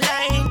talking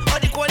online, all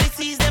the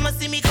qualities they must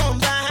see me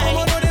combine.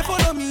 Omo no they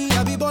follow me,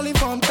 I be balling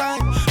from time,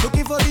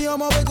 looking for the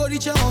omo we go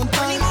reach your on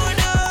time.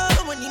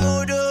 Money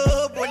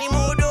modo, money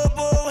modo,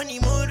 money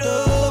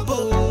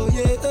modo,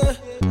 yeah.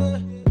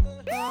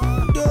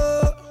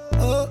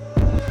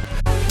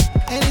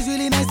 And it's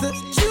really nice to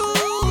meet you.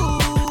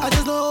 I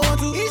just don't want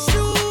to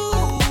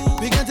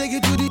issue. We can take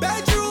it to the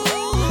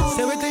bedroom.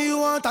 Say everything you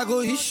want, I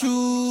go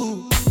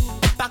issue.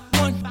 Back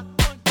 1,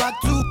 back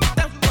 2,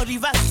 for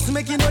reverse.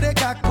 Make you know they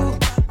kaku.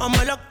 I'm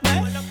a lock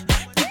back.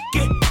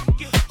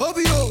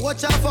 Obio,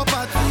 watch out for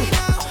part 2.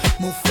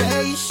 Move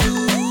face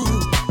you.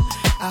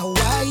 I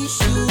wish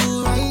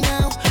you right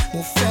now.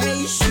 Move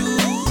face you.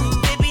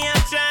 Baby,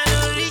 I'm trying to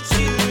reach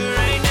you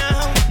right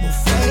now. Move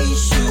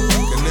face you.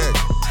 Connect.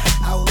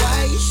 I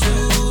wish you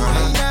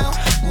right now.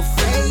 Move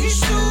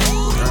face you.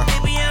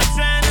 Baby, I'm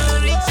trying to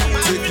reach you.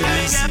 Take it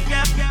easy.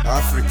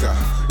 Africa,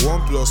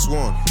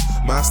 1+1,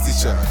 mass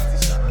teacher.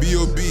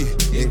 B.O.B.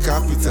 in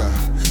capital.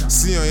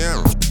 See on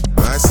your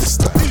my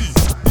sister.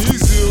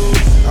 Easy,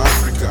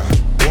 Africa,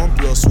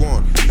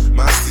 1+1,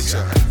 mass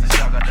teacher.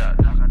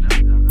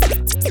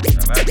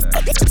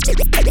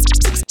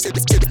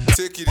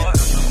 Take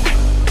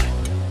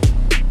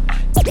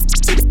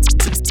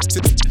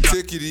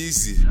it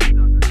easy.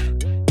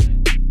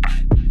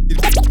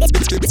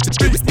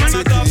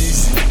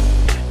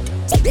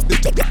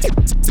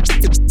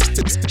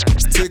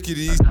 Take it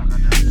easy,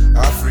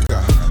 Africa.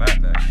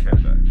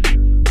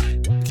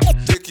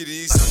 Take it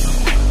easy.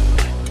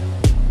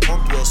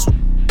 1+1.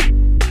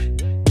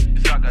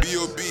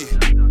 B.O.B.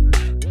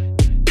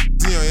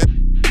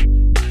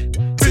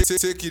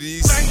 Take it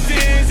easy. Bank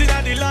things in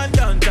the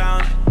London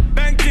town.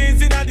 Bank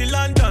things in the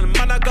London.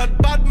 Man, I got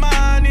bad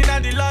man in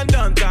the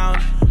London town.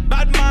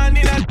 Bad man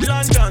in the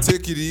London.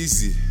 Take it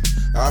easy,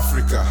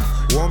 Africa.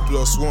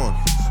 1+1,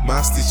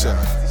 mass teacher.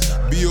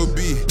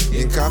 B.O.B.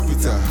 in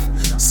capital.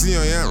 See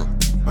on your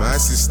my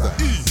sister.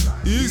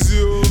 Easy,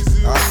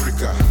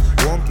 Africa.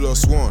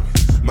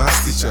 1+1,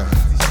 mass teacher.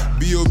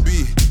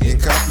 B.O.B. in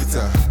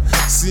capital.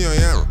 See on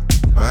your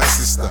my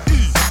sister.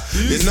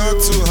 It's not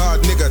too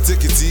hard, nigga,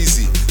 take it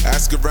easy.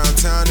 Ask around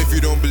town if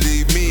you don't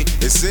believe me.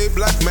 They say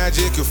black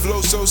magic, you flow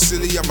so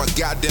silly. I'm a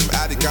goddamn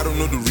addict, I don't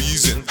know the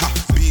reason. Ha,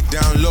 beat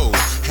down low,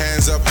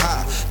 hands up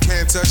high.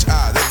 Can't touch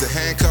eye, let the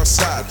handcuffs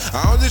slide.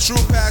 I only true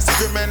pass if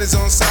your man is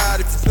on side.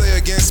 If you play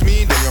against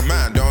me, then your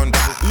mind don't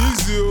die.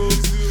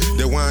 Easy,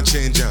 they want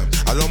change them.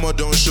 Aloma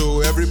don't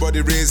show,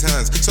 everybody raise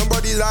hands.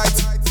 Somebody like,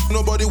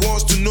 nobody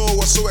wants to know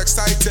what's so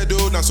excited,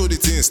 oh. Now so the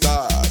thing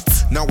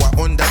starts. Now we're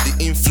under the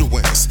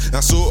influence.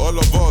 Now so all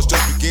of us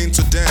just begin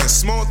to dance.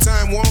 Small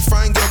time, one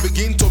fine girl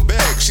begin to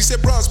beg. She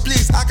said, bros,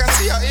 please, I can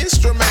see your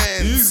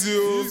instrument. Easy,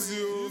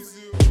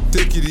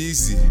 take it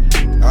easy,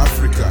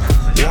 Africa.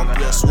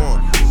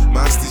 1+1,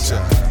 mass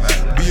teacher.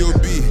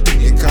 B.O.B.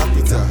 in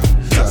capital.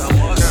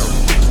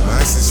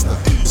 My sister.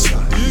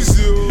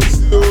 Easy.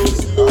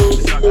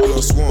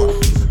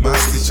 +1,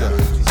 math teacher.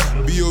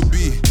 B.O.B.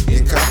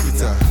 in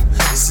capital.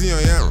 See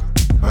on Yarrow,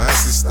 my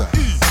sister.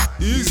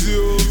 Easy.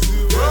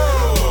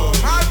 Bro,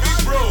 my big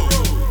bro.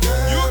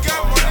 You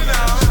get money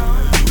now.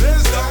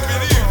 Let's not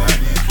believe.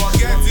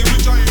 Forget it,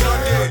 which one you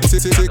don't get.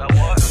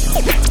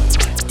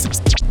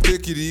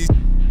 Take it easy.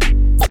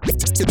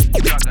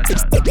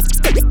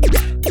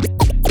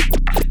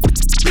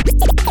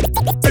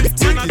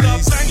 Man, I got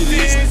bank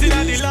things in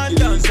the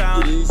London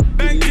town.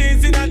 Bank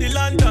things in the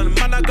London.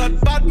 Man, I got